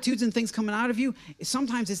attitudes and things coming out of you.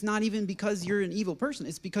 Sometimes it's not even because you're an evil person.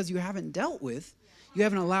 It's because you haven't dealt with, you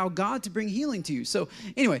haven't allowed God to bring healing to you. So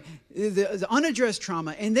anyway, the unaddressed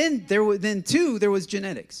trauma. And then there was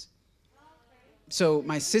genetics. So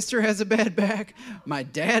my sister has a bad back. My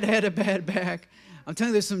dad had a bad back. I'm telling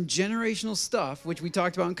you, there's some generational stuff, which we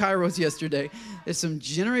talked about in Kairos yesterday. There's some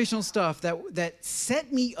generational stuff that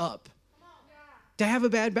set me up to have a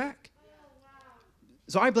bad back.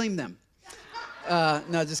 So I blame them.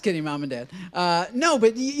 No, just kidding, Mom and Dad. No,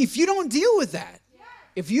 but if you don't deal with that,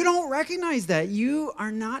 if you don't recognize that, you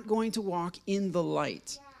are not going to walk in the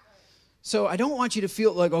light. So I don't want you to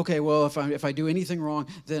feel like, okay, well, if I do anything wrong,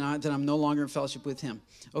 then I'm no longer in fellowship with him.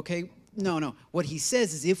 Okay? No. What he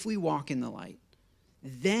says is if we walk in the light,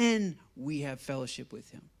 then we have fellowship with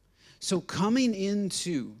him. So coming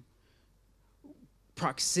into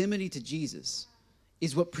proximity to Jesus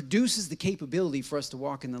is what produces the capability for us to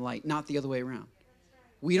walk in the light, not the other way around.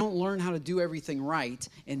 We don't learn how to do everything right,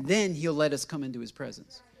 and then he'll let us come into his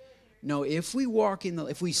presence. No, if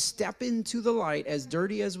we step into the light, as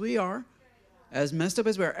dirty as we are, as messed up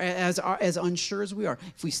as we are, as unsure as we are,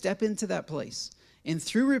 if we step into that place, and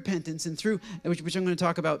through repentance and through, which I'm going to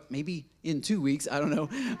talk about maybe in 2 weeks, I don't know,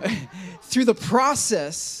 through the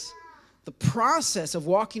process of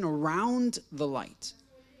walking around the light,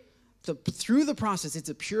 through the process, it's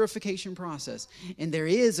a purification process, and there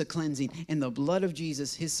is a cleansing, and the blood of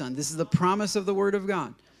Jesus, his son, this is the promise of the word of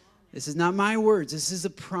God. This is not my words. This is a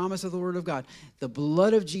promise of the word of God. The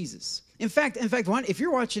blood of Jesus. In fact, if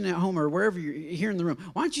you're watching at home or wherever you're here in the room,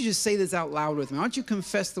 why don't you just say this out loud with me? Why don't you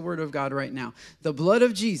confess the word of God right now? The blood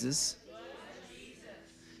of Jesus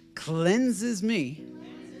cleanses me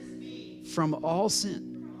from all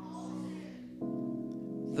sin.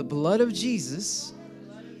 The blood of Jesus,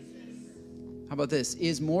 how about this,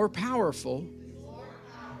 is more powerful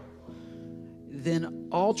than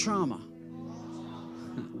all trauma.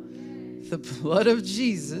 The blood of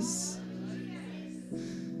Jesus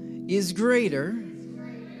is greater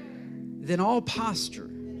than all posture.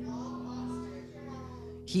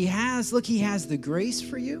 He has the grace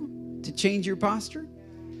for you to change your posture.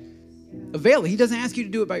 Avail it. He doesn't ask you to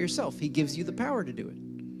do it by yourself. He gives you the power to do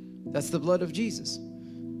it. That's the blood of Jesus.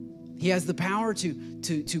 He has the power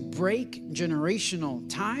to break generational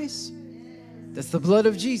ties. That's the blood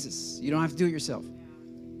of Jesus. You don't have to do it yourself.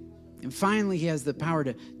 And finally, he has the power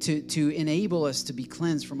to enable us to be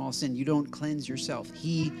cleansed from all sin. You don't cleanse yourself.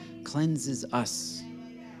 He cleanses us.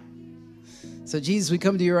 So Jesus, we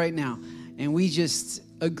come to you right now, and we just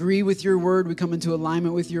agree with your word. We come into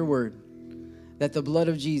alignment with your word that the blood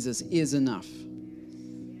of Jesus is enough.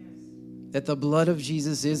 That the blood of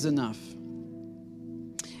Jesus is enough.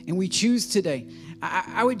 And we choose today.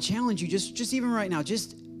 I would challenge you, just even right now,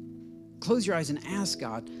 just close your eyes and ask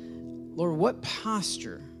God, Lord, what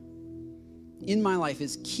posture in my life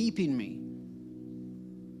is keeping me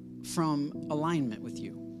from alignment with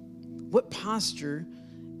you? What posture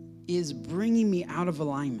is bringing me out of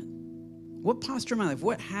alignment? What posture in my life?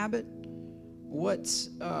 What habit? What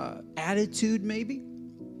attitude maybe?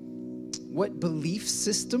 What belief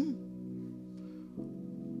system?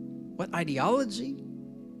 What ideology?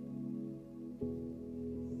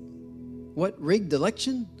 What rigged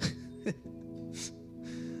election?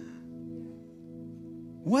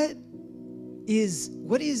 What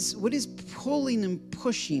is pulling and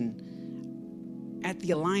pushing at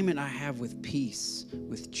the alignment I have with peace,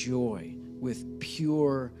 with joy, with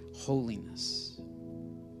pure holiness,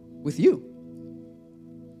 with you?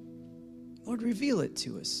 Lord, reveal it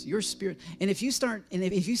to us, your spirit. And if you start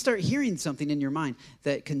hearing something in your mind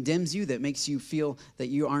that condemns you, that makes you feel that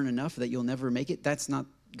you aren't enough, that you'll never make it, that's not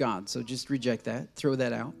God. So just reject that, throw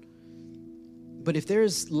that out. But if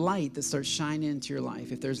there's light that starts shining into your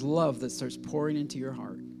life, if there's love that starts pouring into your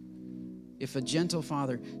heart, if a gentle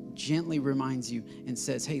father gently reminds you and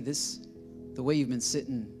says, hey, the way you've been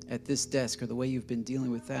sitting at this desk or the way you've been dealing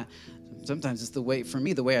with that, sometimes it's the way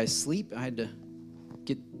I sleep. I had to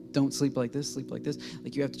don't sleep like this, sleep like this.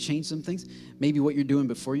 Like you have to change some things. Maybe what you're doing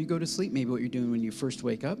before you go to sleep, maybe what you're doing when you first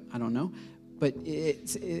wake up. I don't know. But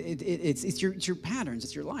it's your patterns,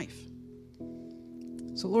 it's your life.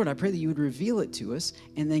 So, Lord, I pray that you would reveal it to us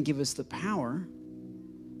and then give us the power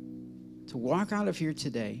to walk out of here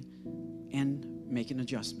today and make an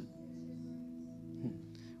adjustment.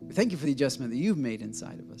 We thank you for the adjustment that you've made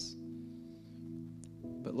inside of us.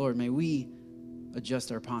 But, Lord, may we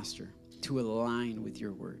adjust our posture to align with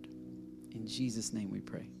your word. In Jesus' name we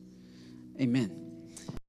pray. Amen.